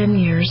last 10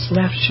 years,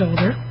 left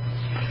shoulder.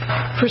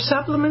 For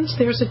supplements,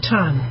 there's a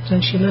ton.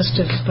 And she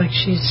listed like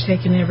she's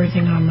taken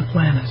everything on the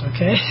planet,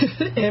 okay?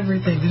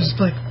 Everything. There's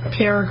like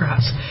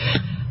paragraphs.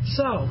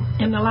 So,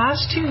 in the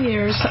last 2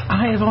 years,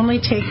 I have only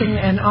taken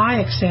an eye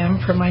exam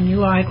for my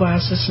new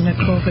eyeglasses and a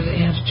COVID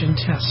antigen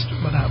test.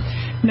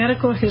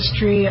 Medical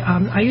history,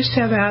 I used to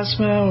have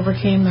asthma,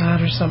 overcame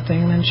that or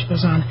something, and then she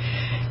goes on.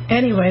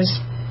 Anyways,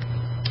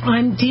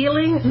 I'm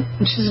dealing,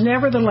 she's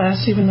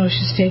nevertheless, even though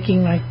she's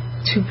taking like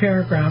 2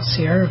 paragraphs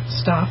here of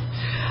stuff,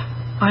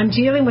 I'm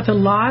dealing with a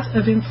lot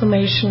of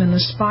inflammation in the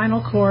spinal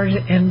cord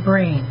and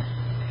brain.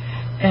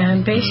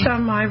 And based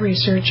on my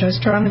research, I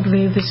strongly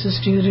believe this is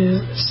due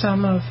to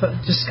some of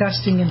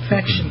disgusting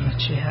infection that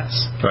she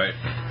has. Right.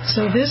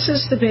 So this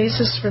is the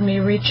basis for me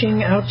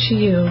reaching out to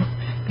you,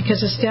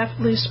 because it's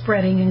definitely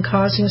spreading and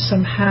causing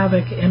some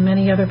havoc in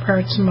many other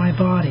parts of my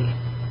body.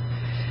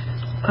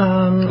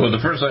 Well, the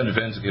first line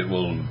defense kit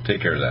will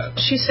take care of that.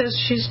 She says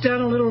she's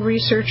done a little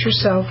research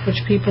herself,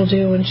 which people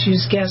do, and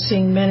she's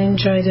guessing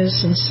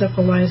meningitis,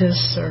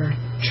 encephalitis, or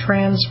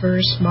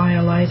transverse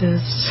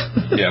myelitis.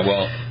 Yeah,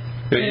 well,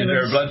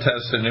 there are blood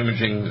tests and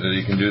imaging that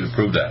you can do to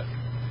prove that.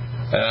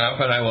 And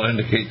often I will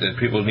indicate that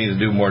people need to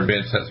do more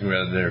advanced testing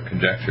rather than their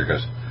conjecture,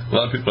 because a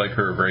lot of people like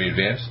her are very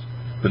advanced,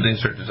 but they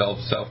start to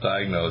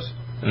self-diagnose,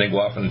 and they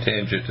go off on a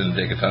tangent and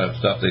take a ton of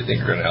stuff they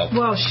think are going to help.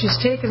 Well, she's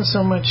taken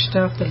so much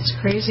stuff that it's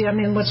crazy. I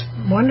mean, what's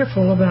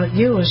wonderful about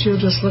you is you'll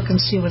just look and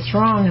see what's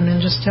wrong, and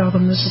then just tell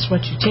them this is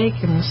what you take,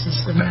 and this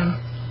is the man.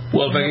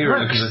 Well, if I hear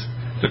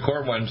the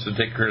core ones to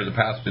take care of the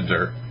pathogens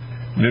are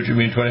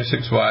NutriMed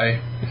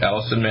 26Y,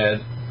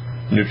 AllicinMed,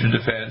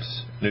 NutriDefense,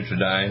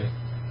 Nutridyne,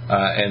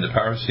 and the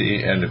Power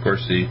C, and of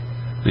course the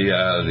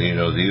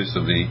use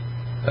of the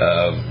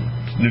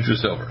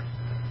NutriSilver.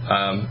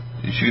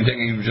 You can take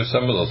even just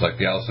some of those, like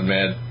the Allison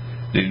Med,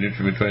 the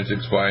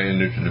NutriMed26Y,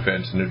 and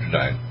NutriDefense, and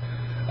Nutridyne.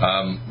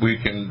 We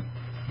can,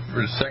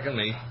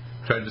 secondly,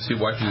 try to see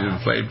what you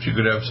inflamed. You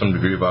could have some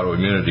degree of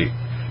autoimmunity.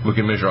 We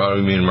can measure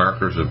autoimmune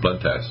markers with blood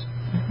tests,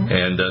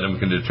 and then we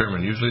can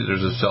determine. Usually,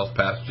 there's a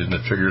self-pathogen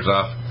that triggers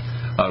off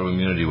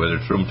autoimmunity, whether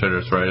it's rheumatoid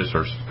arthritis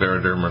or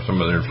scleroderma or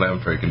some other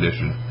inflammatory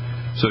condition.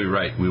 So you're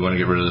right. We want to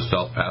get rid of the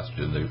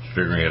self-pathogen that's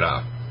triggering it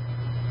off.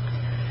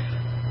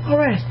 All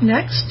right.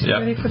 Next.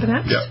 Ready for the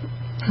next?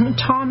 Yep.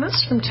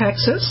 Thomas from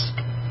Texas.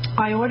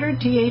 I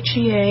ordered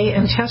DHEA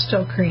and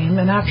Testo cream,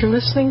 and after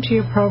listening to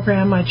your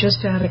program, I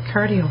just added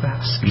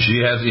Cardiovasc.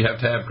 You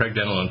have to have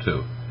pregnenolone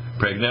too.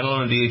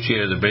 Pregnenolone and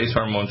DHEA are the base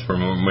hormones for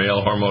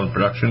male hormone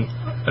production,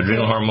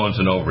 adrenal hormones,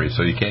 and ovaries.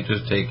 So you can't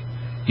just take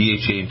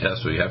DHEA and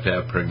Testo. You have to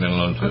have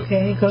pregnenolone too.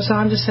 Okay. It goes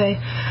on to say,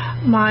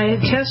 my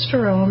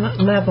testosterone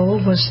level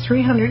was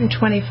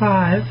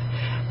 325,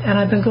 and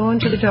I've been going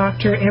to the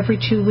doctor every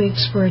 2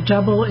 weeks for a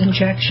double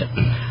injection.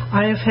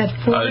 I have had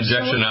 4.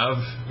 Injection of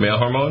male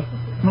hormone?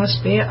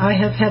 Must be. I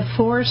have had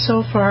 4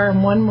 so far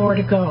and 1 more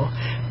to go.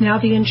 Now,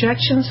 the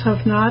injections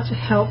have not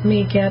helped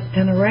me get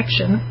an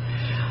erection.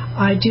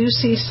 I do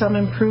see some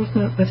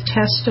improvement with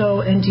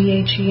Testo and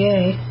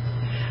DHEA.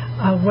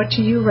 What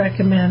do you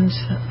recommend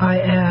I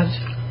add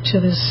to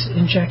this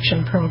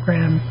injection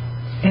program?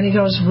 And he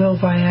goes, will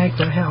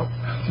Viagra help?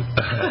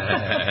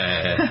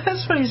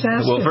 That's what he's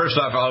asking. Well, first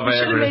off, all Viagra...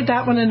 should have made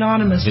that one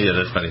anonymous. Yeah,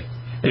 that's funny.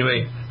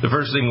 Anyway, the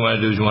first thing you want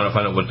to do is you want to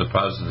find out what the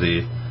cause of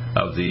the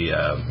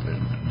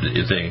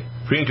thing.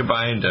 Free and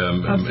combined,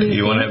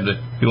 you want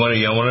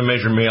to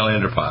measure male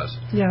andropause.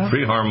 Yeah.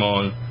 Free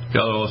hormone. You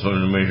also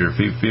want to measure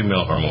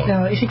female hormone.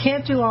 Now, if you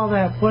can't do all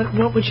that, what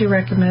would you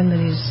recommend that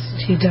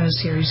he does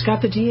here? He's got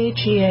the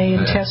DHEA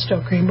and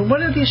Testo cream, but what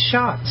are these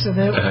shots? Are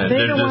they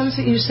the ones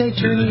that you say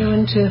turn you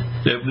into?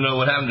 No,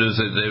 what happens is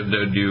that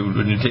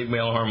when you take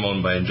male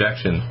hormone by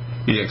injection,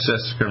 you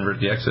convert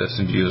the excess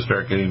into you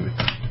start getting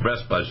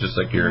breast buds, just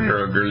like you're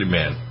a girly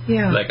man.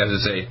 Yeah. Like as I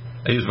say,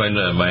 I use my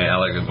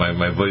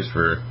voice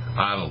for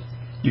Arnold.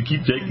 You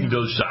keep taking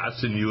those shots,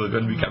 and you are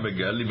going to become a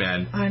girly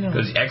man. I know.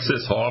 Because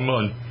excess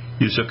hormone.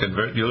 You should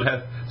convert.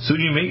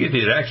 Soon you may get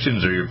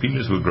erections or your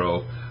penis will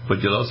grow,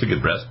 but you'll also get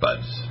breast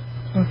buds.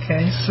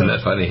 Okay. So. Isn't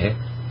that funny, hey?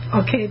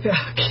 Okay,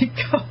 I'll keep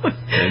going.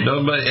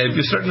 But if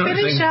you start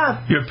noticing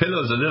your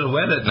pillow's a little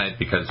wet at night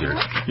because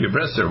your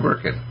breasts are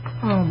working.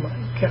 Oh my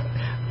God!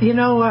 You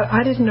know what?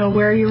 I didn't know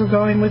where you were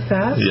going with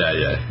that.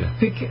 Yeah.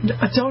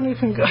 Don't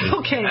even go.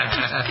 Okay.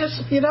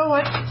 You know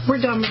what? We're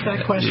done with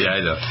that question. Yeah,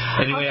 I know.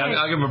 Anyway, okay.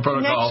 I'll give him a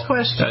protocol. Next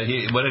question.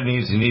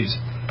 He needs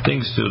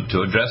things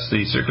to address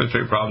the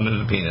circulatory problem in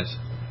the penis,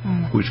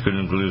 which could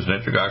include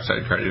nitric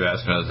oxide,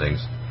 cardiovascular, and other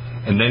things.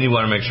 And then you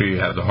want to make sure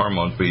you have the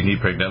hormones, but you need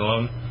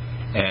pregnenolone.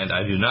 And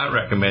I do not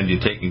recommend you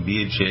taking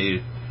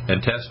DHEA and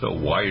Testo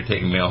while you're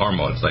taking male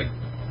hormones. Like,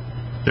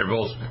 they're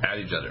both at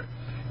each other.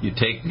 You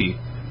take the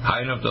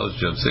high enough dose,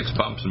 6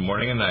 pumps in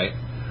morning and night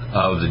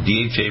of the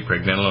DHA,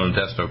 pregnenolone, and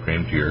Testo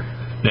cream to your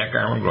neck,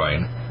 arm, and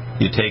groin.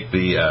 You take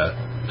the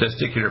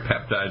testicular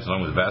peptides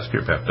along with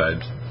vascular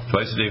peptides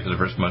twice a day for the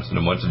first month and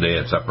then once a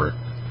day at supper.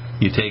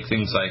 You take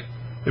things like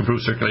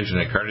improved circulation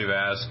at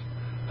Cardiovasc,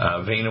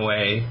 Vein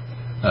Away,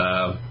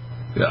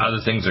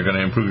 other things are going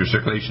to improve your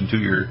circulation to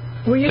your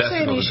Were you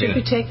saying you should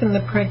be taking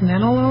the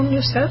pregnenolone, you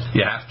said?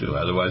 You have to,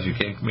 otherwise you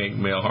can't make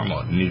male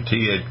hormone. You need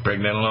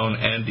pregnenolone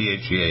and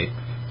DHEA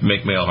to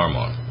make male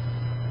hormone.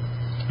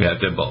 You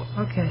have to have both.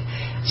 Okay.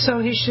 So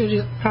he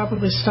should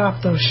probably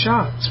stop those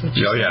shots.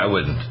 I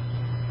wouldn't.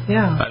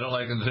 Yeah. I don't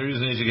like it. The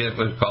reason is you get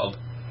what's called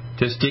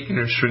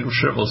testicular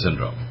shrivel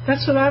syndrome.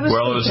 That's what I was thinking.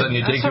 Where all of a sudden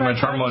you take too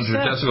much hormone to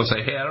your testicles and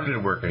say, hey, I don't need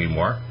to work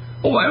anymore.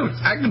 Oh,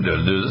 I can do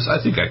this.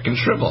 I think I can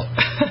shrivel.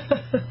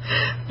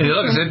 And you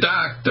look and say,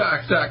 Doc,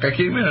 I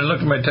came in and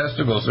looked at my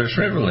testicles. They're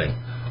shriveling.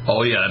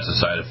 Oh, yeah, that's a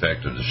side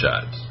effect of the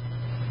shots.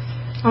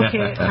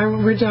 Okay,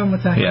 we're done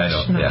with that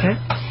question.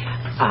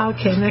 Yeah.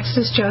 Okay, next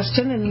is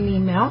Justin in an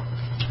email.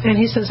 And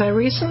he says, I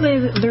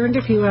recently learned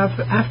of you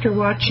after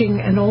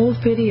watching an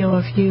old video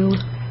of you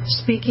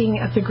speaking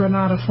at the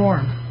Granada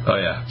Forum. Oh,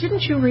 yeah.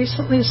 Didn't you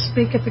recently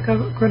speak at the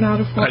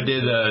Granada Forum? I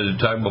did,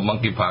 talking about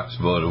monkeypox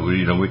about a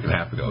week and a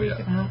half ago,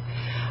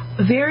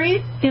 A very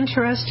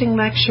interesting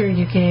lecture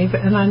you gave,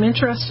 and I'm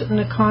interested in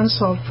a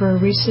consult for a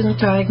recent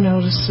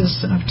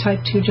diagnosis of type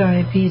 2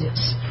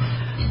 diabetes.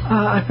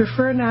 I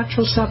prefer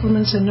natural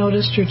supplements and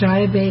noticed your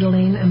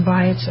diabetoline and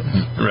biotin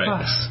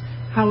plus.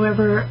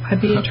 However, I'd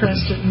be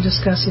interested in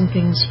discussing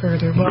things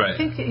further. Well, I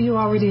think you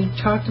already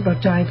talked about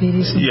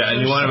diabetes. And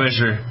you want to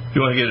measure, if you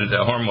want to get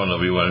a hormone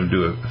level, you want to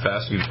do a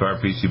fasting to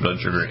RPC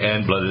blood sugar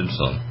and blood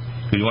insulin.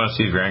 Because you want to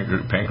see if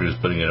your pancreas is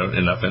putting out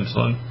enough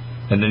insulin,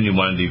 and then you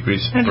want to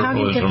decrease. And how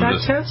do you get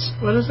that test?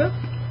 What is it?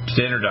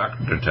 Standard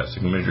doctor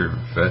testing. Measure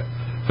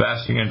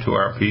fasting into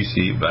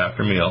RPC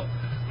after meal,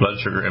 blood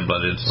sugar and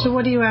blood insulin. So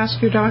what do you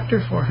ask your doctor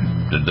for?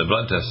 The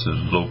blood test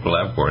is a local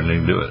lab for, and they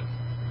can do it.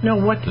 No,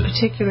 what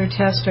particular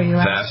test are you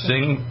asking?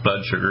 Fasting,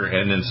 blood sugar,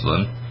 and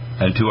insulin,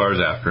 and 2 hours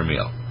after a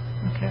meal.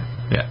 Okay.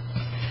 Yeah.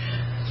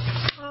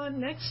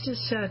 Next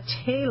is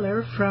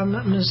Taylor from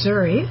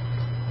Missouri.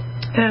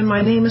 And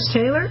my name is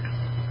Taylor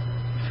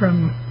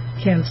from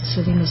Kansas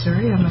City,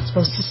 Missouri. I'm not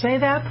supposed to say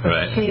that, but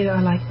right. Hey,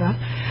 I like that.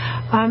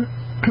 I'm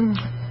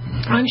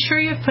sure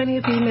you have plenty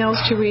of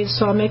emails to read,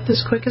 so I'll make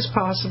this quick as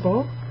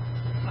possible.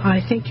 I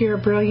think you're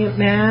a brilliant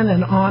man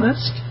and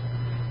honest,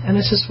 and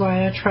this is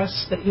why I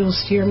trust that you'll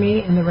steer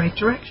me in the right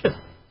direction.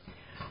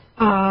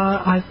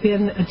 I've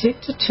been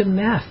addicted to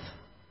meth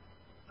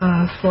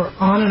for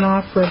on and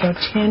off for about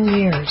 10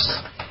 years.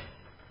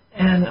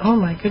 And, oh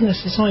my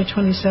goodness, he's only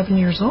 27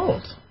 years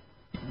old.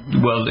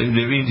 Well, it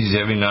means he's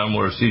having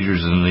non-motor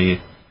seizures in the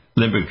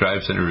limbic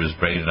drive center of his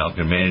brain, and now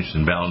can manage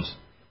and balance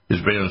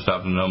his brain and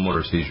stop the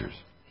non-motor seizures.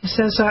 He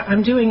says,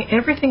 I'm doing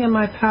everything in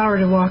my power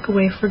to walk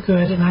away for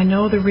good, and I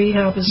know the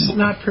rehab is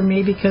not for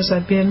me because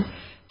I've been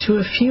to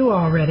a few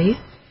already.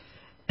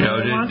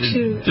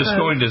 Just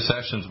going to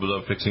sessions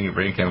without fixing your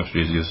brain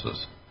chemistry is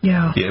useless.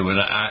 Yeah. Yeah. When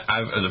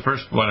the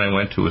first one I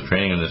went to with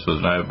training in this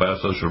was the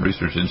Biosocial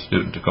Research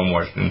Institute in Tacoma,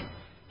 Washington,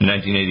 in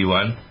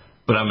 1981.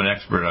 But I'm an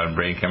expert on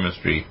brain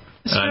chemistry.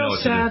 It's real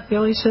sad,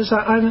 Bill. He says,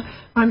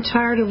 I'm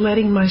tired of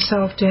letting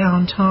myself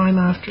down time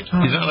after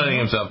time. He's not letting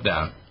himself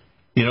down.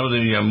 You know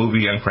the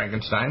movie Young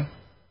Frankenstein?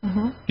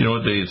 Mm-hmm. You know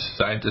what the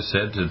scientist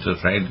said to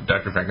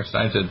Dr.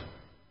 Frankenstein? Said,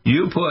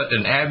 you put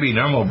an Abby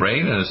normal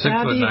brain in a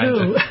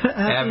 6'9".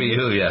 Abby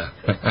who, yeah.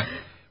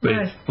 But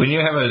right. When you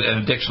have an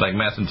addiction like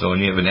meth and so on,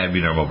 you have an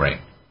abnormal brain.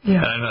 Yeah.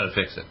 And I know how to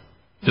fix it.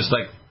 Just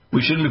like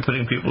we shouldn't be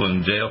putting people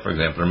in jail, for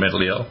example, who are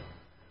mentally ill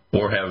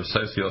or have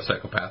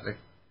psychopathic,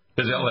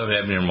 because they all have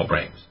abnormal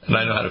brains. And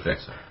I know how to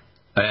fix it.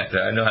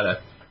 I know how to.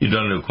 You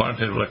don't do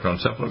quantitative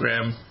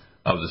electroencephalogram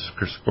of the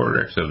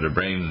cortex of their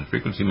brain and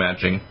frequency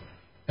matching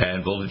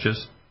and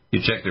voltages. You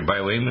check their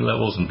bioamine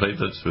levels and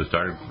platelets with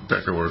Dr.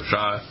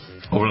 Shaw,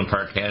 Overland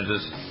Park,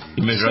 Kansas.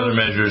 You measure other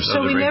measures.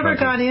 So we never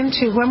got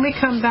into, when we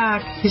come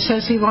back, he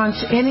says he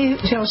wants any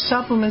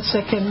supplements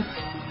that can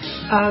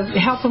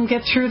help him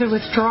get through the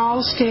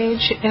withdrawal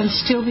stage and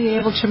still be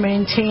able to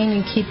maintain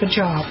and keep a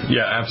job.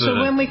 Yeah,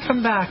 absolutely. So when we come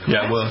back.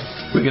 Yeah, well,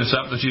 we can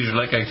stop the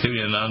seizure-like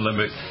activity in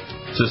non-limbic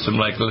system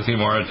like lithium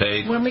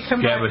orotate, when we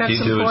come GABA back, that's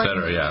T2,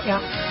 important.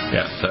 etc.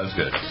 Yeah, sounds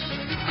good.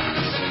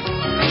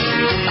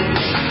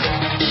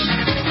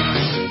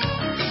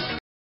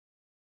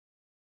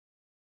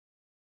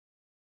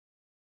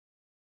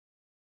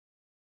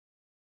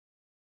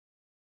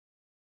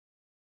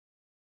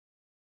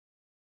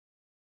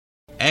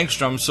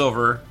 Angstrom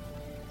silver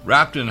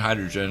wrapped in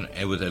hydrogen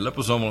and with a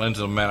liposomal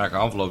enzymatic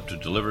envelope to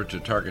deliver to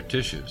target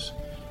tissues.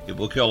 It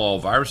will kill all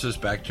viruses,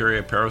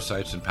 bacteria,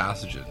 parasites, and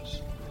pathogens.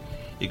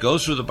 It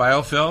goes through the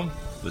biofilm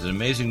with an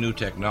amazing new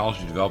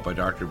technology developed by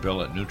Dr.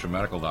 Bill at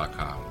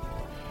NutriMedical.com.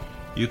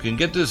 You can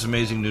get this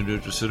amazing new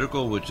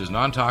nutraceutical, which is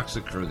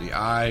non-toxic for the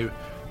eye,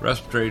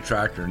 respiratory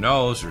tract, or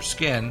nose, or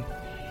skin,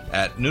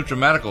 at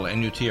NutriMedical,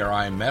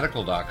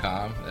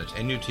 NUTRIMedical.com. That's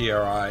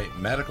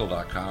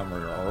NUTRIMedical.com,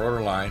 or our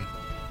order line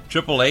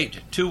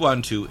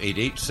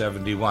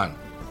 888-212-8871.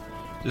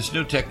 This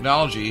new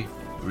technology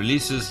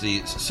releases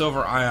the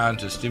silver ion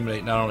to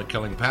stimulate not only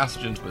killing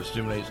pathogens, but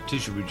stimulates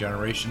tissue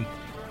regeneration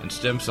and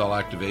stem cell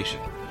activation.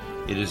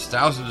 It is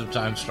thousands of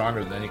times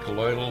stronger than any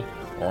colloidal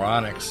or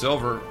onyx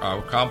silver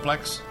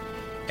complex,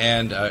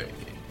 and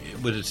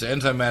with its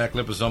enzymatic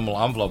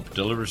liposomal envelope,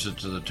 delivers it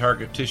to the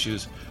target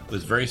tissues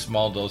with very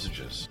small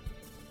dosages.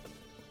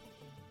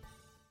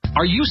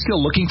 Are you still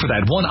looking for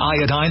that one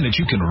iodine that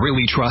you can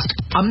really trust?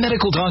 A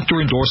medical doctor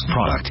endorsed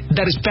product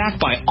that is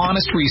backed by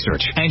honest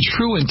research and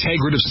true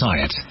integrative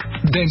science?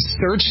 Then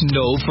search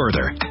no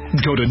further.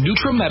 Go to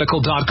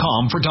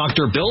NutriMedical.com for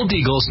Dr. Bill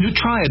Deagle's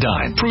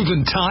Nutriodine,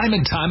 proven time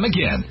and time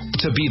again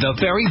to be the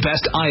very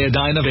best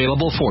iodine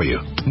available for you.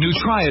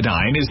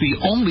 Nutriodine is the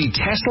only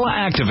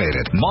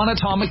Tesla-activated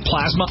monatomic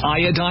plasma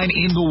iodine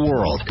in the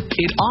world.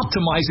 It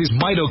optimizes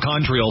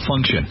mitochondrial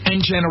function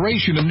and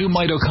generation of new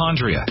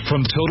mitochondria,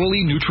 from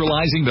totally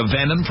neutralizing the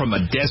venom from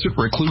a desert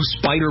recluse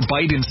spider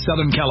bite in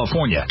Southern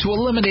California to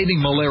eliminating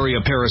malaria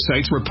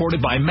parasites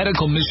reported by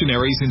medical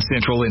missionaries in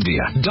Central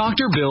India.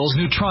 Dr. Bill's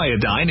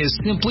Nutriodine is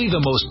simply the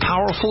most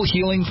powerful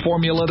healing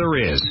formula there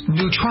is.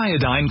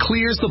 Nutriodine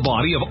clears the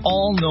body of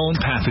all known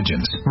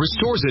pathogens,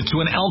 restores it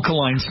to an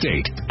alkaline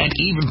state, and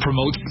even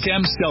promotes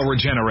stem cell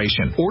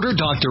regeneration. Order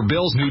Dr.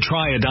 Bill's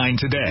Nutriodine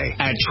today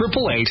at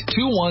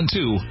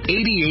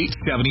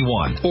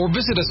 888-212-8871 or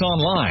visit us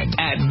online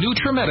at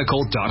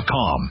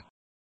NutriMedical.com.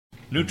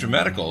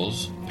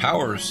 NutriMedical's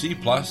Power C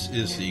Plus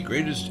is the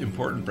greatest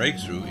important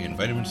breakthrough in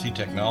vitamin C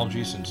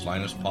technology since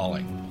Linus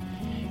Pauling.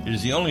 It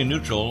is the only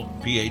neutral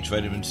pH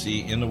vitamin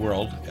C in the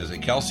world as a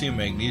calcium,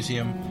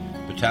 magnesium,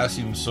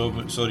 potassium,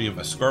 sodium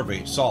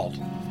ascorbate salt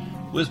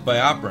with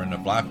bioperin, a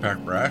black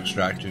pepper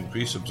extract, to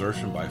increase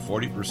absorption by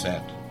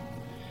 40%.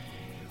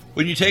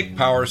 When you take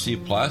Power C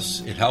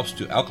Plus, it helps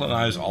to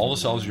alkalinize all the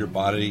cells of your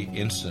body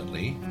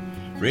instantly,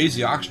 raise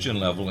the oxygen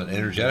level and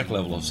energetic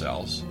level of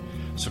cells,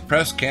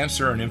 suppress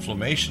cancer and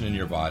inflammation in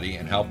your body,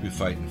 and help you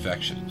fight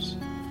infections.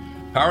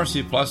 Power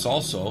C Plus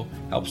also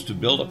helps to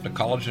build up the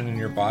collagen in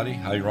your body,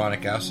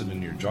 hyaluronic acid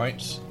in your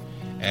joints,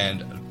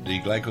 and the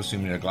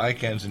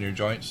glycosaminoglycans in your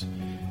joints,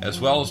 as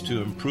well as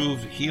to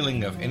improve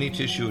healing of any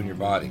tissue in your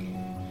body.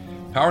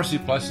 Power C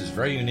Plus is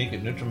very unique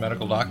at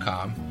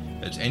NutriMedical.com.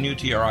 It's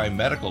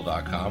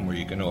NUTRIMEDICAL.com where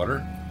you can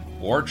order,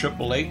 or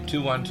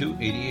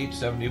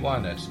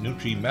 888-212-8871. That's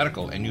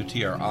NutriMedical,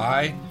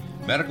 NUTRI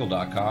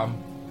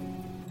Medical.com.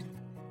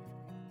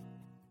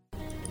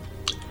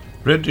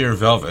 Red Deer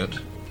Velvet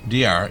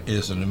DR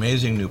is an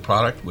amazing new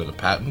product with a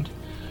patent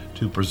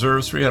to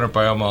preserve 300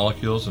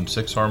 biomolecules and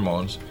 6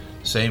 hormones,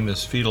 same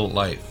as fetal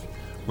life,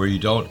 where you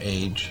don't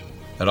age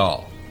at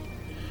all.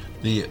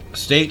 The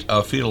state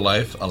of fetal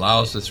life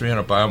allows the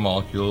 300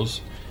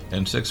 biomolecules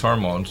and 6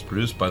 hormones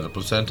produced by the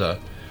placenta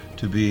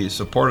to be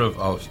supportive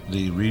of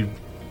the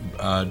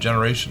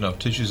regeneration of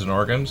tissues and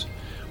organs,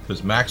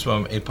 with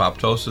maximum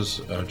apoptosis,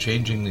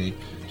 changing the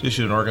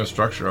tissue and organ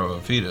structure of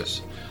a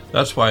fetus.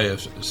 That's why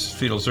if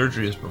fetal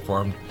surgery is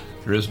performed,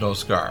 there is no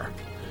scar.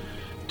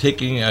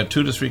 Taking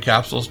 2 to 3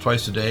 capsules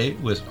twice a day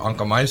with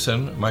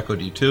oncomycin,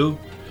 myco-D2,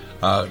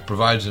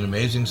 provides an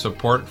amazing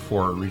support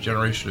for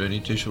regeneration of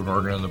any tissue and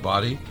organ in the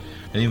body,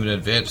 and even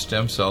advanced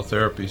stem cell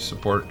therapy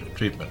support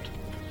treatment.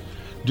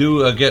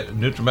 Do get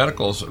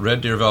NutriMedical's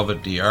Red Deer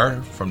Velvet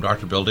DR from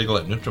Dr. Bill Deagle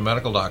at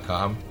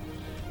NutriMedical.com,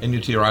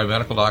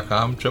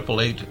 NUTRIMEDICAL.com,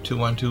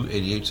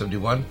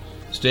 888-212-8871.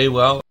 Stay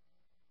well.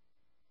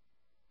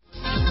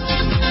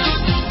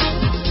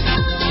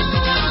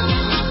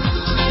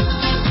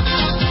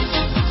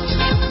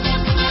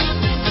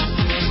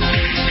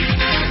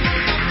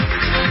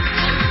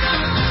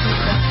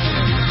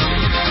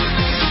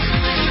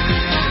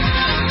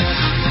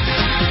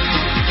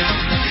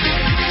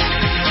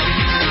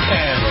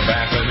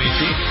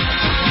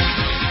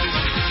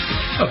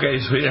 Okay,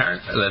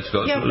 sweetheart, let's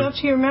go. Yeah, don't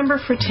you remember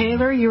for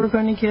Taylor, you were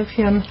going to give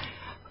him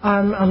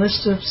a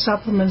list of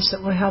supplements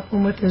that would help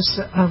him with his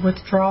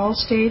withdrawal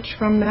stage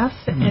from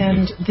meth,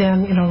 and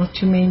then,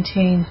 to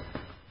maintain.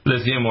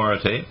 Lithium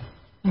orotate,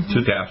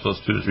 2 capsules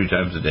 2 to 3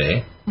 times a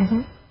day.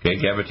 Okay,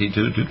 GABA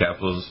T2, 2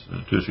 capsules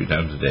 2 to 3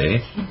 times a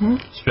day.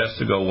 Stress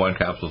to Go, 1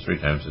 capsule 3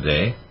 times a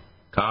day.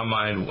 Calm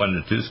Mind, 1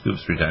 to 2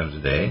 scoops 3 times a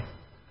day.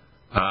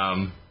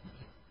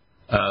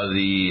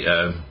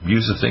 The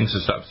use of things to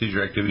stop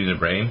seizure activity in the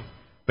brain.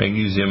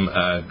 Magnesium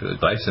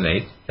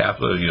glycinate,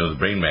 capsule, the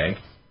brain mag.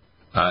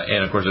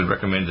 And, of course, I'd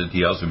recommend that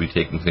he also be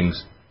taking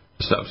things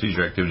to stop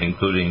seizure activity,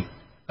 including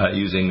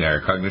using our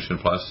Cognition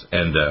Plus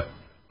and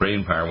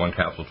Brain Power, 1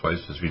 capsule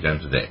twice to 3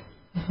 times a day.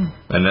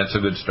 And that's a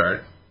good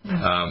start.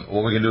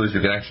 What we can do is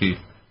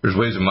there's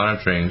ways of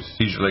monitoring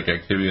seizure-like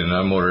activity in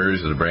non-motor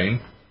areas of the brain,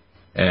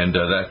 and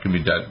that can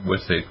be done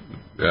with a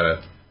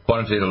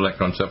quantitative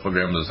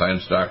electroencephalogram of the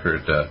science doctor.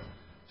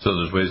 So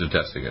there's ways of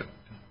testing it.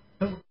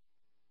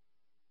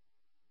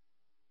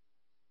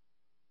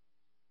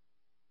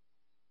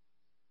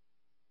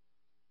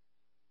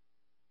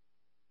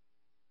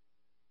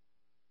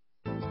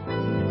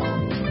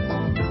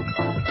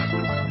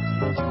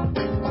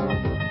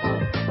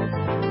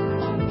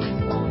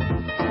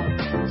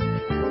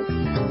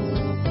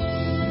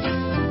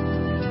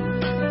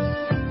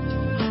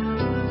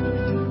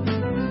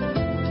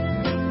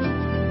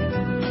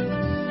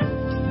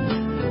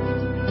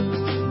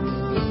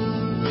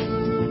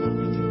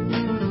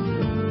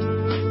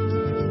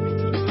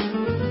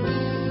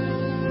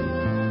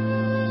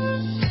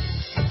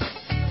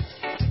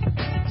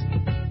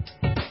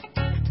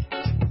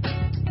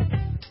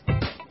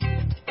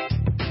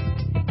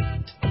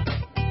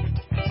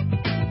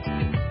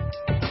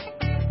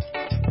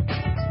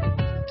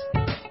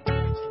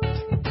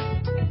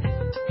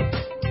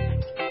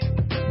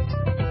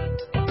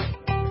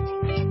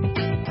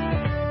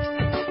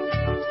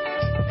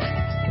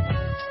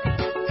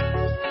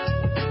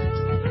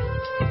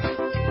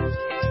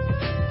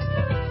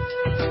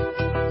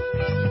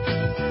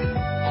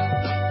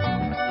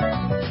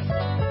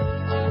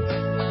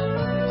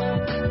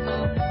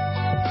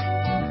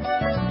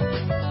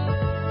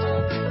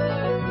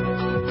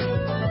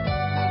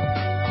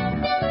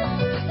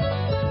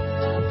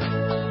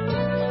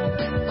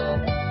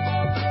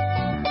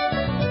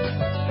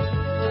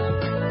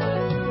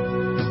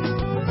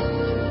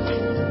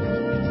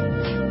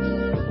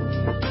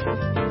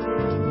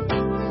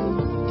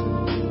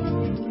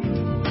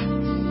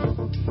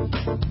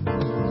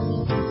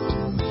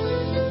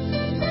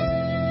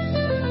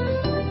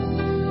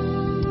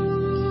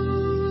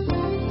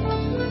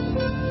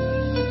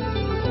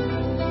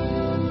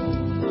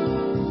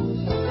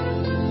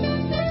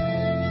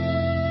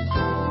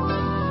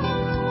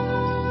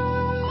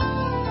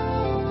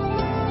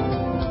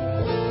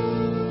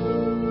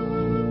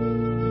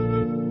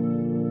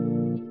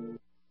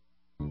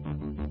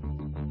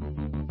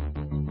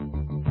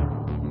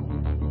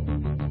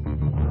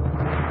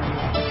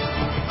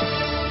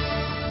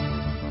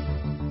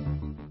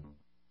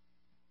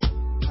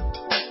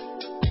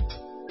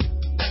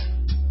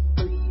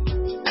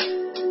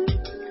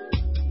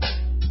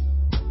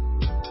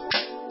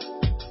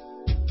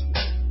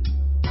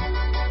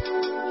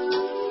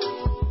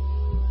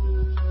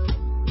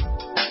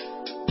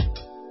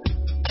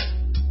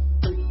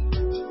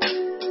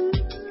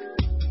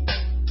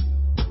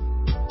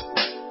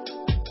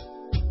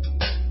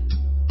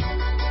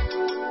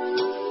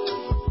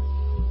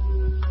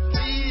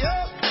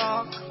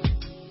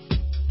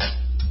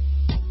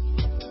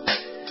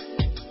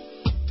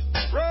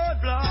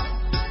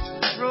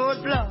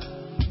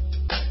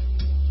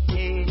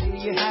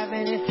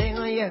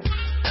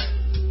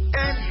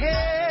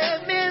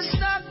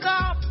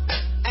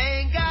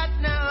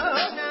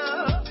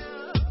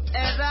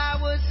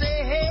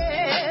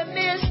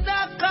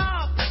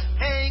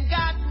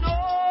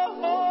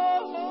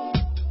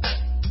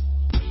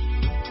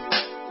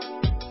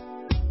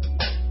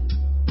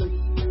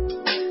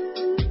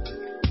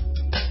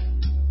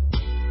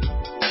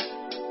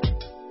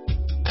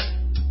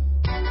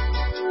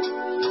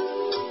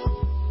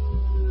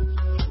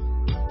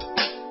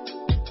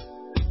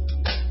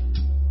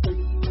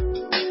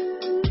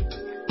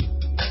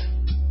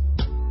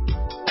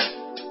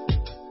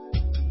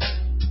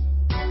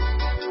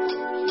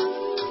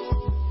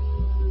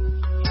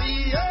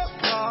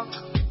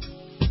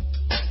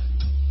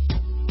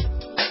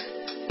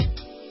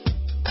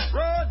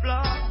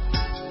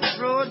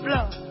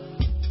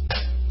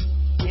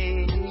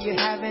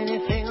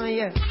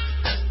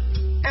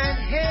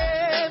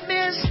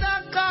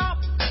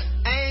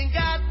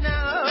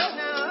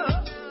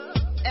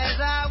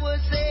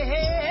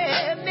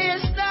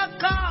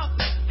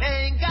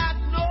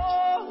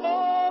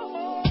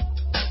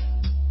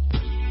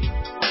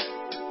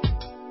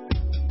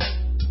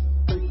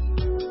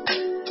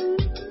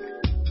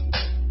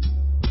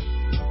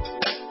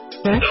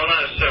 Okay.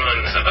 Donut Sean.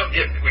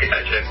 Yep, we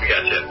got you.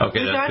 Okay,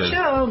 We that's got good.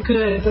 you? Oh,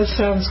 good. That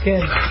sounds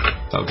good.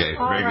 Okay,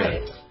 All very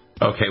right. good.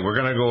 Okay, we're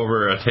going to go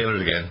over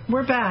Taylor's again.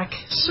 We're back.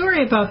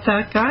 Sorry about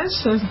that, guys.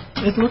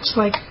 It looks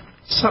like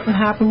something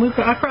happened.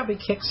 I probably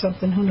kicked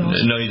something. Who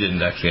knows? No, you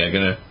didn't, actually.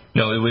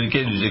 We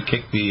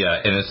kicked the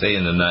NSA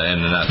and the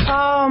nuts.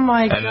 Oh,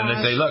 my God. And then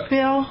they say, look,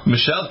 Bill.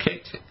 Michelle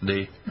kicked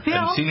the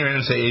senior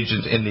NSA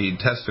agent in the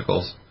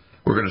testicles.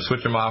 We're going to switch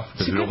them off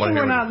because we don't want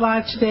to hear we're not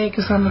live today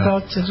because I'm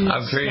about to do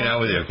I'm carrying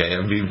out with you, okay?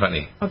 I'm being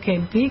funny.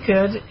 Okay, be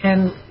good.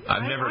 And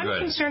I'm never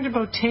good. I'm concerned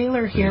about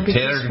Taylor here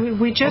because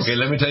we just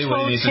let me tell you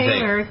what he needs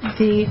Taylor to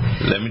take.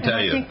 Let me tell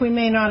you. I think we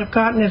may not have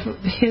gotten it.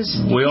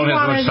 We only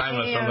have so much time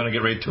left, so I'm going to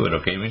get right to it,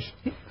 okay, Mish?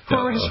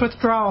 For his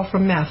withdrawal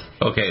from meth.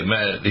 Okay,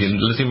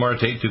 lithium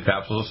orotate, 2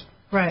 capsules.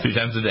 Right. 3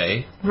 times a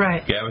day.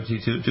 Right. GABA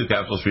T2, 2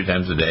 capsules 3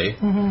 times a day.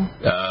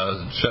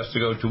 Stress to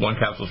go to 1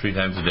 capsule 3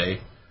 times a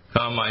day.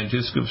 Calm Mind,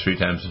 2 scoops 3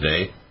 times a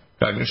day.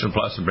 Cognition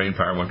Plus and Brain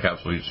Power, 1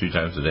 capsule each 3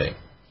 times a day.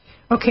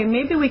 Okay,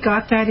 maybe we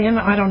got that in.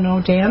 I don't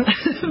know, Dan.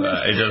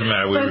 It doesn't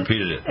matter. We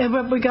repeated it.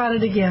 But we got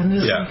it again.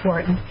 This is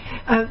important.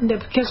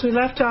 Because we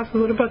left off,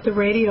 what about the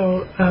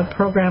radio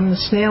program, the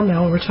snail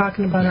mail? We're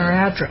talking about our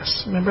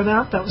address. Remember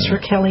that? That was for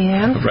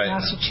Kellyanne from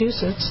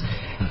Massachusetts.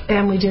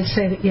 And we did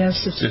say that,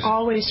 yes, it's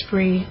always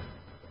free.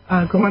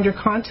 Go under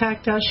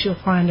Contact Us. You'll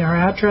find our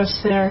address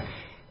there.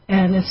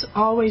 And it's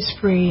always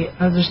free.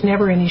 There's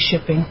never any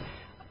shipping.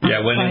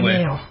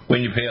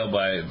 When you pay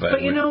by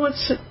but you know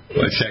what's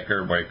by check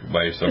or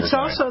by silver. It's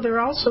also there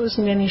also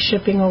isn't any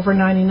shipping over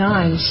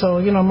 99. So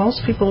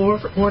most people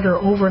order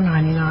over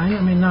 99.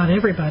 I mean, not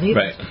everybody,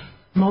 but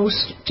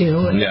most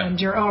do, and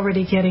you're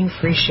already getting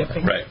free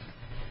shipping. Right.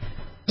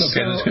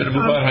 Okay, that's good to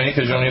move on, honey,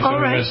 because you only have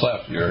 7 minutes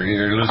left.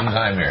 You're losing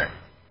time here.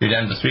 You're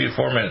down to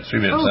 4 minutes. 3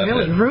 minutes left. Oh,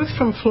 really? Ruth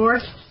from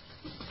Florida.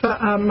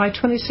 My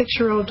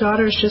 26-year-old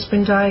daughter has just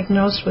been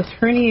diagnosed with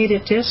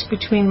herniated disc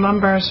between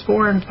lumbars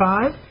 4 and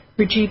 5.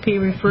 Her GP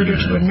referred her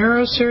to a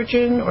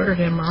neurosurgeon, ordered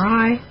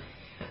MRI.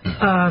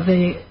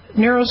 The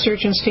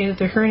neurosurgeon stated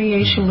the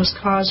herniation was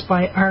caused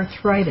by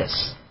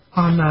arthritis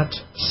on that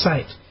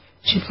site.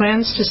 She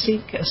plans to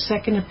seek a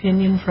second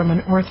opinion from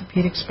an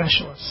orthopedic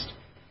specialist.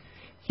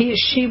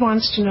 She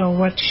wants to know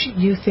what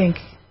you think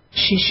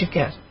she should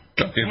get.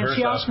 Okay, and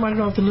she also wants to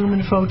know if the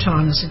lumen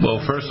photon is a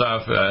Well, first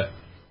off,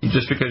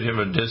 just because you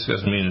have a disc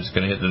doesn't mean it's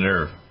going to hit the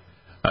nerve.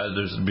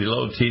 There's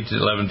below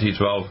T11,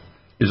 T12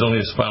 is only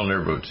a spinal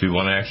nerve root. So you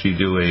want to actually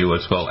do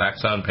what's called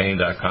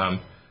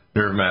axonpain.com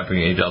nerve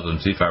mapping, A delta and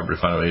C fiber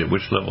to find out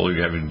which level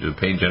you're having the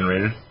pain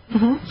generated.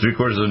 3/4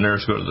 of the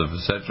nerves go to the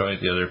facet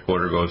joint, the other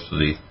quarter goes to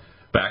the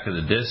back of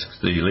the disc,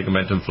 the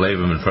ligamentum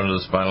flavum in front of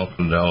the spinal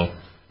condyle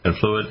and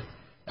fluid,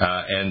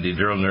 and the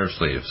dural nerve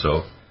sleeve.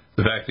 So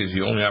the fact is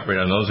you only operate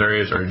on those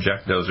areas or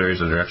inject those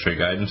areas under X-ray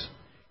guidance.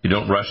 You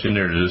don't rush in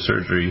there to do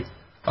surgery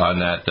on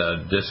that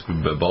disc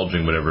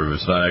bulging, whatever,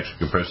 if it's not actually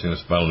compressing the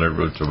spinal nerve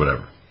roots or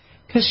whatever.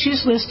 Because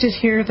she's listed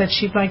here that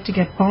she'd like to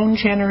get bone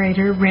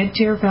generator, red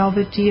deer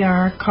velvet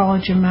DR,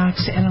 collagen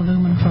max, and a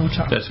lumen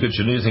photon. That's good.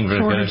 She'll need things for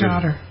her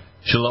daughter.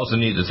 She'll also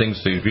need the things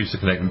to increase the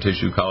connective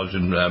tissue,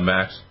 collagen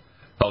max,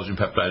 collagen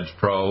peptides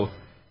pro,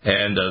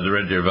 and the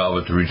red deer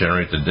velvet to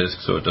regenerate the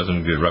disc so it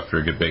doesn't get rougher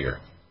or get bigger.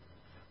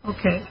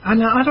 Okay. I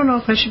don't know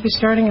if I should be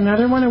starting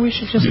another one or we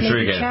should just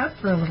maybe chat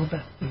for a little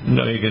bit.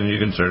 No, you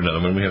can start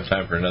another one. We have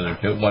time for another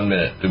 1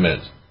 minute, 2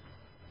 minutes.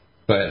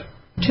 Go ahead.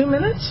 2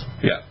 minutes?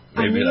 Yeah.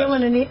 Maybe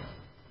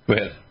Go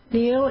ahead.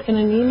 Neil, in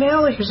an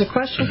email, here's a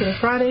question for the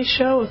Friday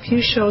show. A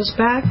few shows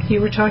back,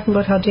 you were talking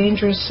about how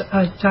dangerous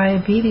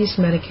diabetes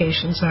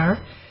medications are.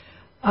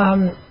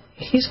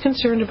 He's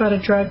concerned about a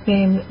drug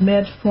named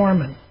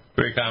metformin.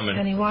 Very common.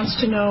 And he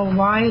wants to know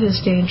why it is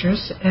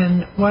dangerous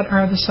and what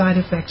are the side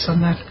effects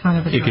on that kind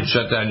of a drug. It can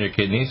shut down your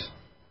kidneys.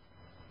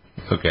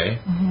 Okay.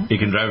 It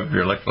can drive up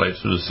your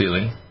electrolytes through the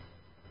ceiling.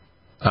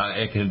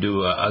 It can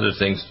do other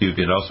things to you. It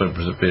can also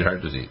precipitate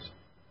heart disease.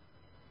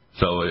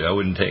 So I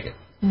wouldn't take it.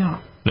 No.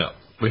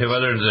 We have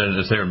others,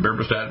 say,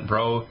 Berberstatin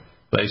Pro,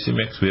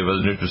 Glycemix. We have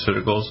other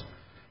nutraceuticals.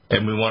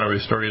 And we want to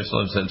restore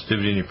insulin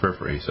sensitivity in your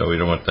periphery. So we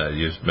don't want that.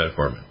 Use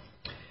metformin.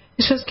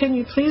 He says, can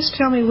you please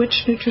tell me which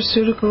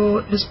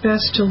nutraceutical is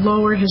best to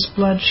lower his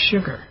blood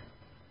sugar?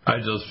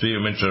 Those 3 I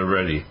mentioned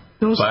already.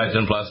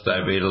 Biotin Plus,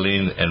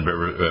 Diabetoline, and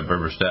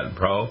Berberstatin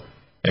Pro,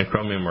 and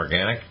Chromium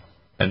Organic.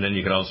 And then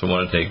you can also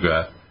want to take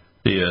the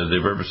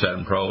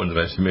Berberstatin Pro and the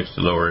Glycemix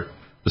to lower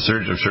the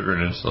surge of sugar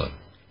and insulin.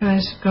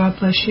 Guys, God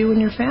bless you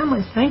and your family.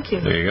 Thank you.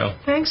 There you go.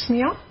 Thanks,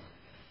 Neil.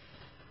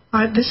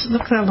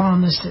 Look how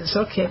long this is.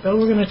 Okay, but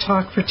we're going to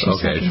talk for 2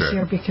 seconds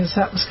here because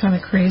that was kind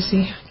of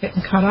crazy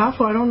getting cut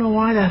off. Well, I don't know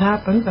why that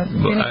happened, but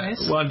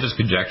anyways. Just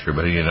conjecture,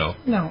 but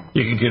No.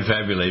 You can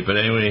confabulate, but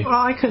anyway. Well,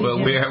 I couldn't.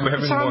 We're having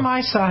it's more, on my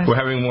side. We're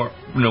having more.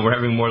 We're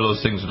having more of those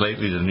things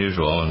lately than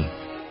usual, and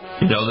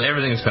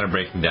everything is kind of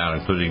breaking down,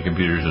 including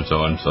computers and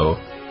so on. So.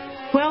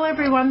 Well,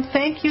 everyone,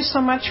 thank you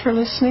so much for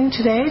listening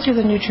today to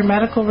the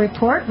NutriMedical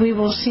Report. We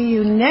will see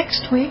you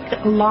next week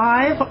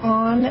live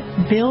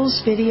on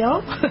Bill's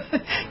video.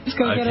 He's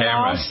going to get it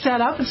all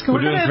set up. We're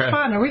going to have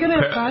fun. Are we going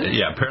to have fun?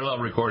 Yeah, parallel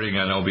recording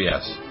on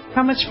OBS.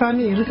 How much fun?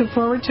 Are you looking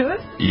forward to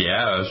it?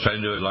 Yeah, I was trying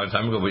to do it a long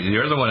time ago, but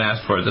you're the one who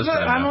asked for it this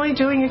time. I'm only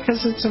doing it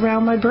because it's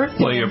around my birthday.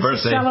 Well, your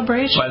birthday.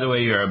 Celebration. By the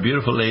way, you're a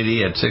beautiful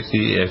lady at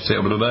 60.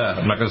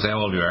 I'm not going to say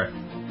how old you are.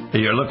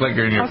 You look like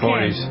you're in your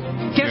 40s.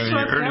 Guess you're in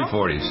what, your early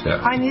 40s.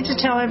 Yeah. I need to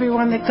tell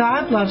everyone that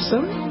God loves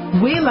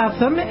them, we love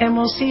them, and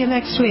we'll see you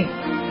next week.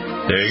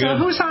 There you go.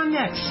 So who's on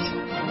next?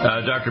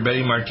 Dr.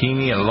 Betty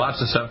Martini, and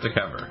lots of stuff to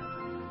cover.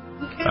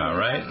 Okay. All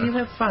right. You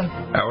have fun.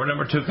 Hour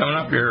number 2 coming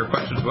up. Your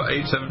questions about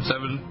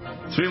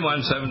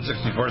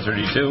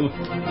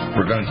 877-317-6432.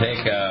 We're going to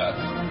take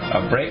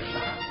a break,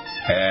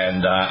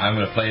 and I'm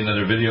going to play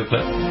another video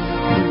clip.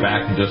 We'll be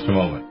back in just a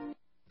moment.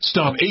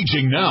 Stop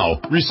aging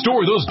now.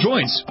 Restore those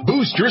joints.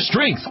 Boost your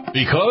strength.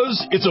 Because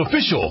it's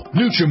official.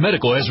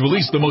 NutriMedical has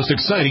released the most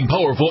exciting,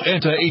 powerful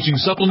anti-aging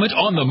supplement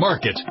on the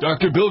market.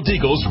 Dr. Bill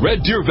Deagle's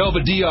Red Deer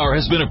Velvet DR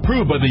has been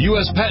approved by the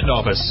U.S. Patent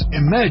Office.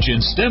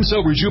 Imagine stem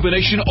cell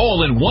rejuvenation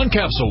all in one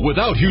capsule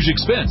without huge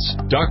expense.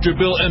 Dr.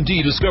 Bill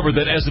MD discovered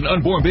that as an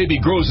unborn baby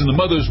grows in the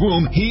mother's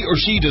womb, he or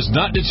she does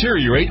not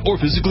deteriorate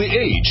or physically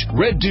age.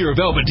 Red Deer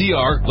Velvet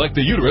DR, like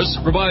the uterus,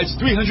 provides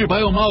 300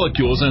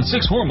 biomolecules and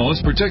 6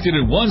 hormones protected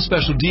in one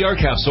special DR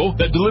capsule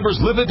that delivers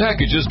lipid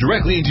packages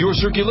directly into your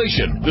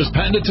circulation. This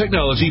patented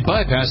technology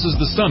bypasses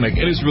the stomach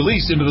and is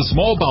released into the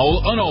small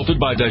bowel unaltered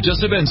by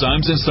digestive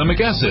enzymes and stomach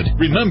acid.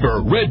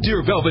 Remember, Red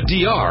Deer Velvet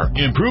DR.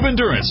 Improve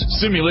endurance,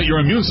 stimulate your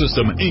immune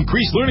system,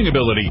 increase learning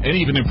ability, and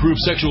even improve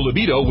sexual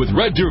libido with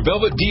Red Deer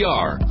Velvet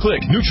DR.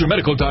 Click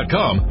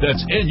NutriMedical.com.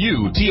 That's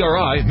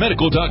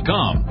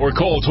NUTRIMEDICAL.com. Or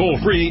call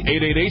toll-free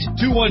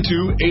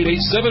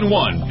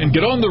 888-212-8871 and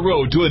get on the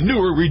road to a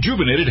newer,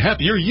 rejuvenated,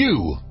 happier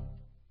you.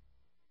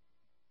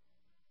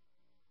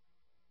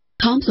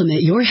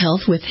 Complement your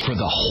health with for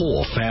the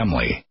whole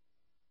family.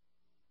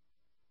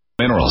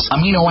 Minerals,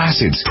 amino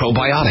acids,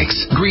 probiotics,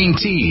 green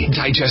tea,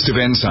 digestive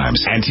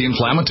enzymes,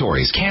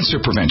 anti-inflammatories, cancer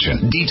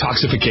prevention,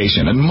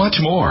 detoxification, and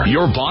much more.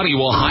 Your body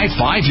will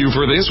high-five you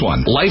for this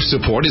one. Life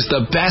Support is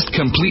the best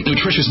complete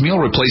nutritious meal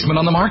replacement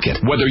on the market.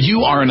 Whether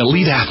you are an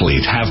elite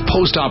athlete, have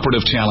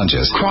post-operative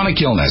challenges, chronic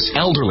illness,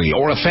 elderly,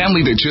 or a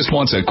family that just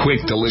wants a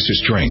quick,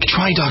 delicious drink,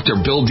 try Dr.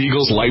 Bill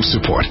Deagle's Life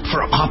Support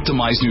for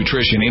optimized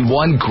nutrition in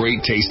one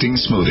great-tasting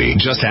smoothie.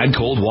 Just add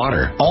cold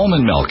water,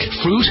 almond milk,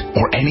 fruit,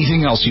 or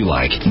anything else you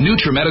like.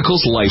 NutriMedical's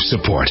Life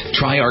Support.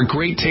 Try our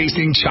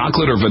great-tasting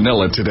chocolate or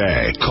vanilla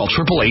today. Call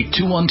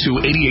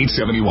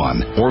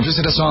 888-212-8871 or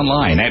visit us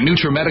online at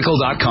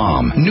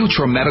NutriMedical.com.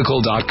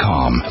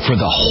 NutriMedical.com for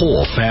the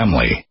whole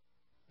family.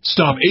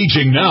 Stop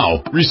aging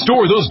now.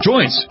 Restore those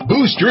joints.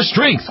 Boost your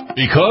strength.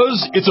 Because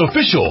it's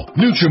official.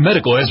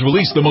 NutriMedical has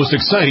released the most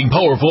exciting,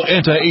 powerful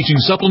anti-aging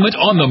supplement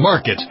on the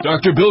market.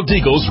 Dr. Bill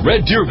Deagle's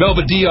Red Deer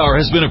Velvet DR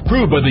has been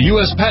approved by the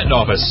U.S. Patent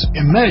Office.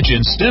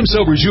 Imagine stem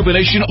cell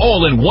rejuvenation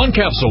all in one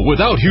capsule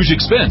without huge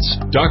expense.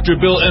 Dr.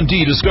 Bill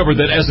MD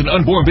discovered that as an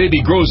unborn baby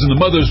grows in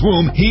the mother's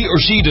womb, he or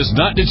she does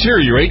not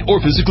deteriorate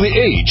or physically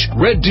age.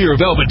 Red Deer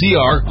Velvet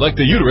DR, like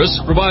the uterus,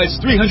 provides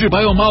 300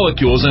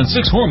 biomolecules and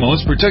 6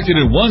 hormones protected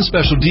in one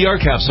special DR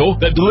capsule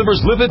that delivers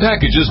lipid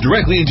packages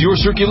directly into your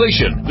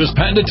circulation. This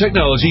patented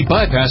technology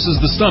bypasses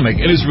the stomach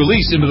and is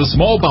released into the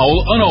small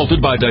bowel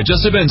unaltered by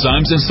digestive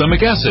enzymes and stomach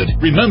acid.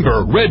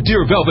 Remember, Red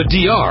Deer Velvet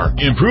DR.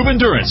 Improve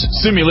endurance,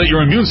 stimulate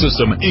your immune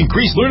system,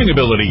 increase learning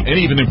ability, and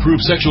even improve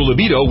sexual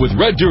libido with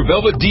Red Deer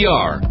Velvet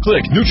DR.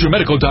 Click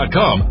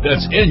NutriMedical.com.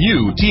 That's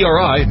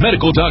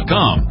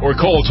NUTRIMEDICAL.com. Or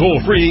call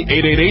toll-free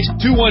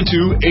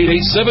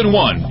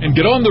 888-212-8871 and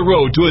get on the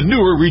road to a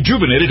newer,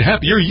 rejuvenated,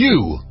 happier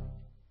you.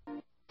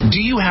 Do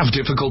you have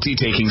difficulty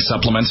taking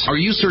supplements? Are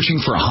you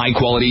searching for a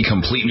high-quality,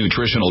 complete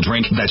nutritional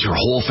drink that your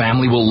whole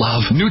family will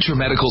love?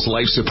 NutriMedical's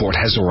Life Support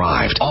has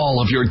arrived.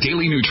 All of your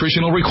daily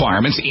nutritional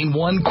requirements in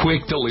one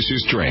quick,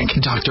 delicious drink.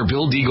 Dr.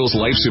 Bill Deagle's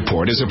Life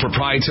Support is a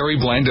proprietary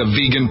blend of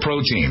vegan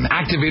protein,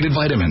 activated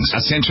vitamins,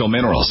 essential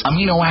minerals,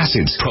 amino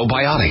acids,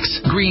 probiotics,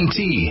 green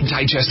tea,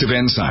 digestive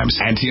enzymes,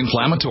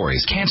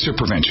 anti-inflammatories, cancer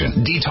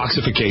prevention,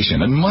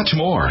 detoxification, and much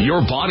more.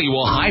 Your body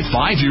will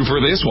high-five you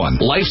for this one.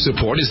 Life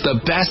Support is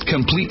the best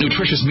complete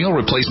nutritious meal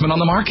replacement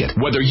on the market.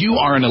 Whether you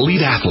are an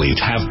elite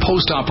athlete, have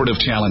post-operative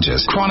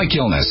challenges, chronic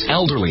illness,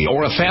 elderly,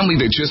 or a family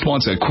that just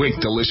wants a quick,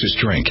 delicious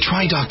drink,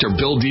 try Dr.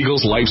 Bill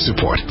Deagle's Life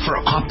Support for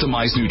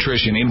optimized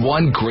nutrition in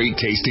one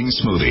great-tasting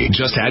smoothie.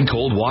 Just add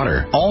cold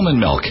water,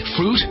 almond milk,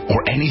 fruit,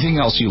 or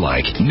anything else you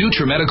like.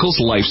 NutriMedical's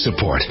Life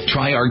Support.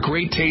 Try our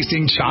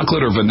great-tasting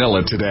chocolate or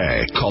vanilla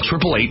today. Call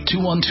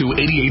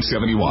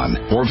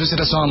 888-212-8871 or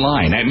visit us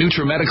online at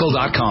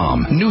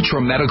NutriMedical.com.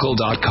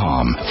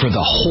 NutriMedical.com for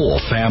the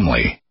whole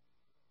family.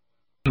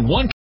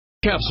 One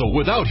capsule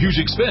without huge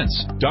expense.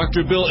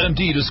 Dr. Bill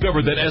MD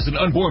discovered that as an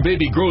unborn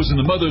baby grows in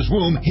the mother's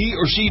womb, he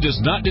or she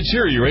does not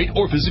deteriorate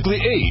or physically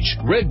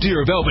age. Red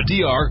Deer Velvet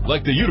DR,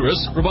 like the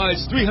uterus,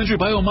 provides 300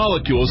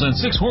 biomolecules and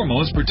 6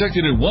 hormones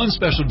protected in one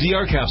special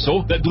DR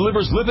capsule that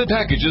delivers lipid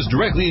packages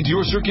directly into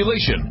your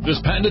circulation.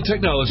 This patented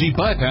technology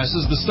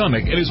bypasses the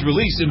stomach and is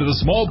released into the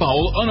small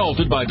bowel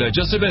unaltered by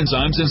digestive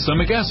enzymes and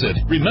stomach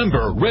acid.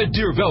 Remember, Red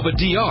Deer Velvet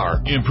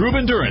DR. Improve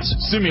endurance,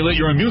 stimulate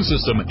your immune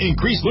system,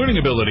 increase learning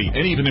ability,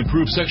 and even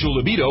improve sexual sexual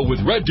libido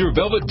with Red Deer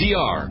Velvet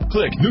DR.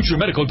 Click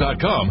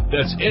NutriMedical.com,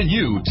 that's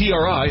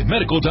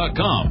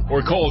NUTRIMEDICALdotCOM,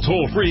 or call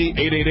toll-free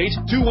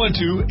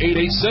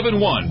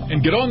 888-212-8871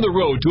 and get on the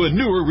road to a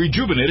newer,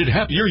 rejuvenated,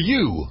 happier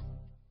you.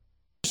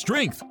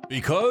 Strength,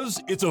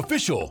 because it's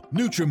official.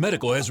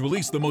 NutriMedical has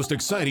released the most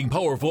exciting,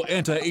 powerful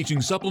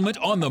anti-aging supplement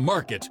on the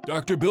market.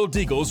 Dr. Bill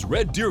Deagle's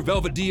Red Deer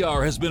Velvet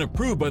DR has been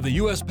approved by the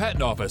U.S.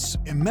 Patent Office.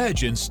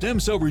 Imagine stem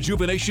cell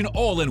rejuvenation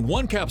all in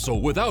one capsule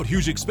without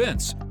huge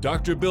expense.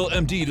 Dr. Bill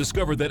MD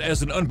discovered that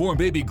as an unborn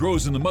baby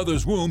grows in the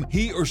mother's womb,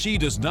 he or she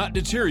does not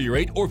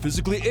deteriorate or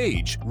physically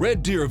age.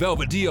 Red Deer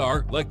Velvet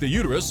DR, like the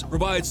uterus,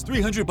 provides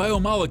 300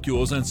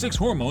 biomolecules and 6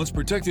 hormones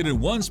protected in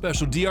one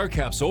special DR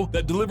capsule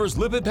that delivers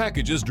lipid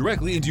packages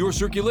directly into your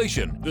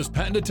circulation. This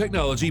patented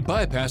technology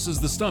bypasses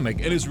the stomach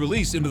and is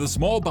released into the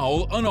small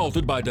bowel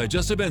unaltered by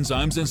digestive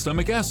enzymes and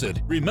stomach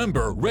acid.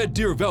 Remember Red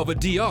Deer Velvet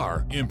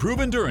DR.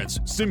 Improve endurance,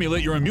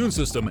 stimulate your immune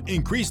system,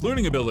 increase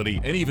learning ability,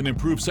 and even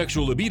improve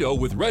sexual libido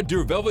with Red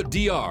Deer Velvet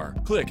DR.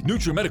 Click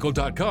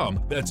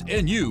NutriMedical.com, that's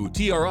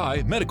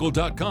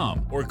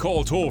NUTRIMEDICAL.com, or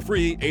call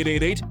toll-free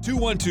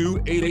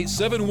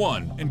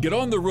 888-212-8871 and get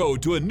on the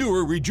road to a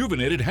newer,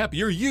 rejuvenated,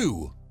 happier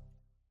you.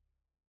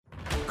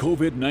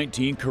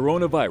 COVID-19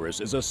 coronavirus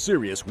is a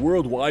serious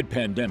worldwide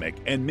pandemic,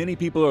 and many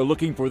people are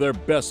looking for their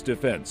best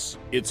defense.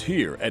 It's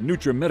here at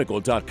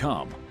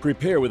NutriMedical.com.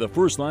 Prepare with a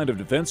first line of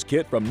defense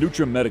kit from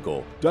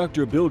NutriMedical.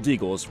 Dr. Bill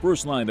Deagle's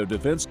first line of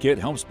defense kit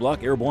helps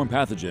block airborne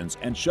pathogens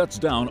and shuts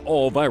down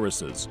all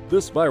viruses.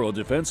 This viral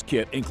defense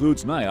kit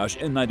includes NIOSH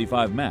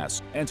N95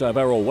 mask,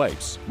 antiviral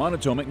wipes,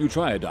 monatomic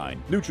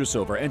nutriodine,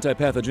 Nutrisilver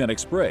antipathogenic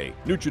spray,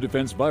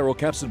 NutriDefense viral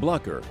capsid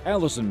blocker,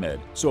 Allison Med,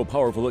 so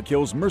powerful it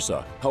kills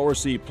MRSA, Power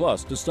C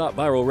Plus to stop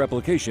viral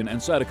replication and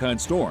cytokine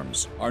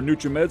storms. Our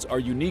NutriMeds are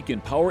unique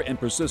in power and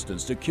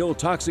persistence to kill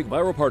toxic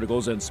viral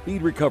particles and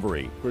speed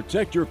recovery.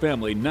 Protect your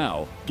family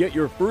now. Get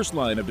your first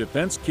line of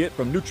defense kit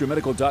from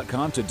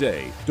NutriMedical.com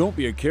today. Don't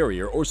be a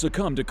carrier or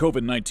succumb to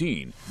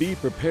COVID-19. Be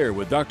prepared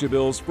with Dr.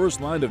 Bill's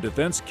first line of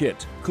defense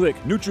kit. Click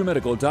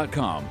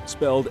NutriMedical.com,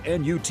 spelled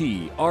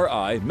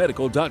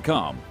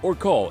NUTRIMEDICAL.com, or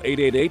call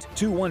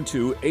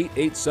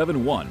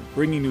 888-212-8871,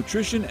 bringing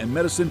nutrition and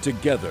medicine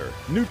together.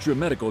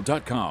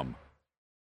 NutriMedical.com.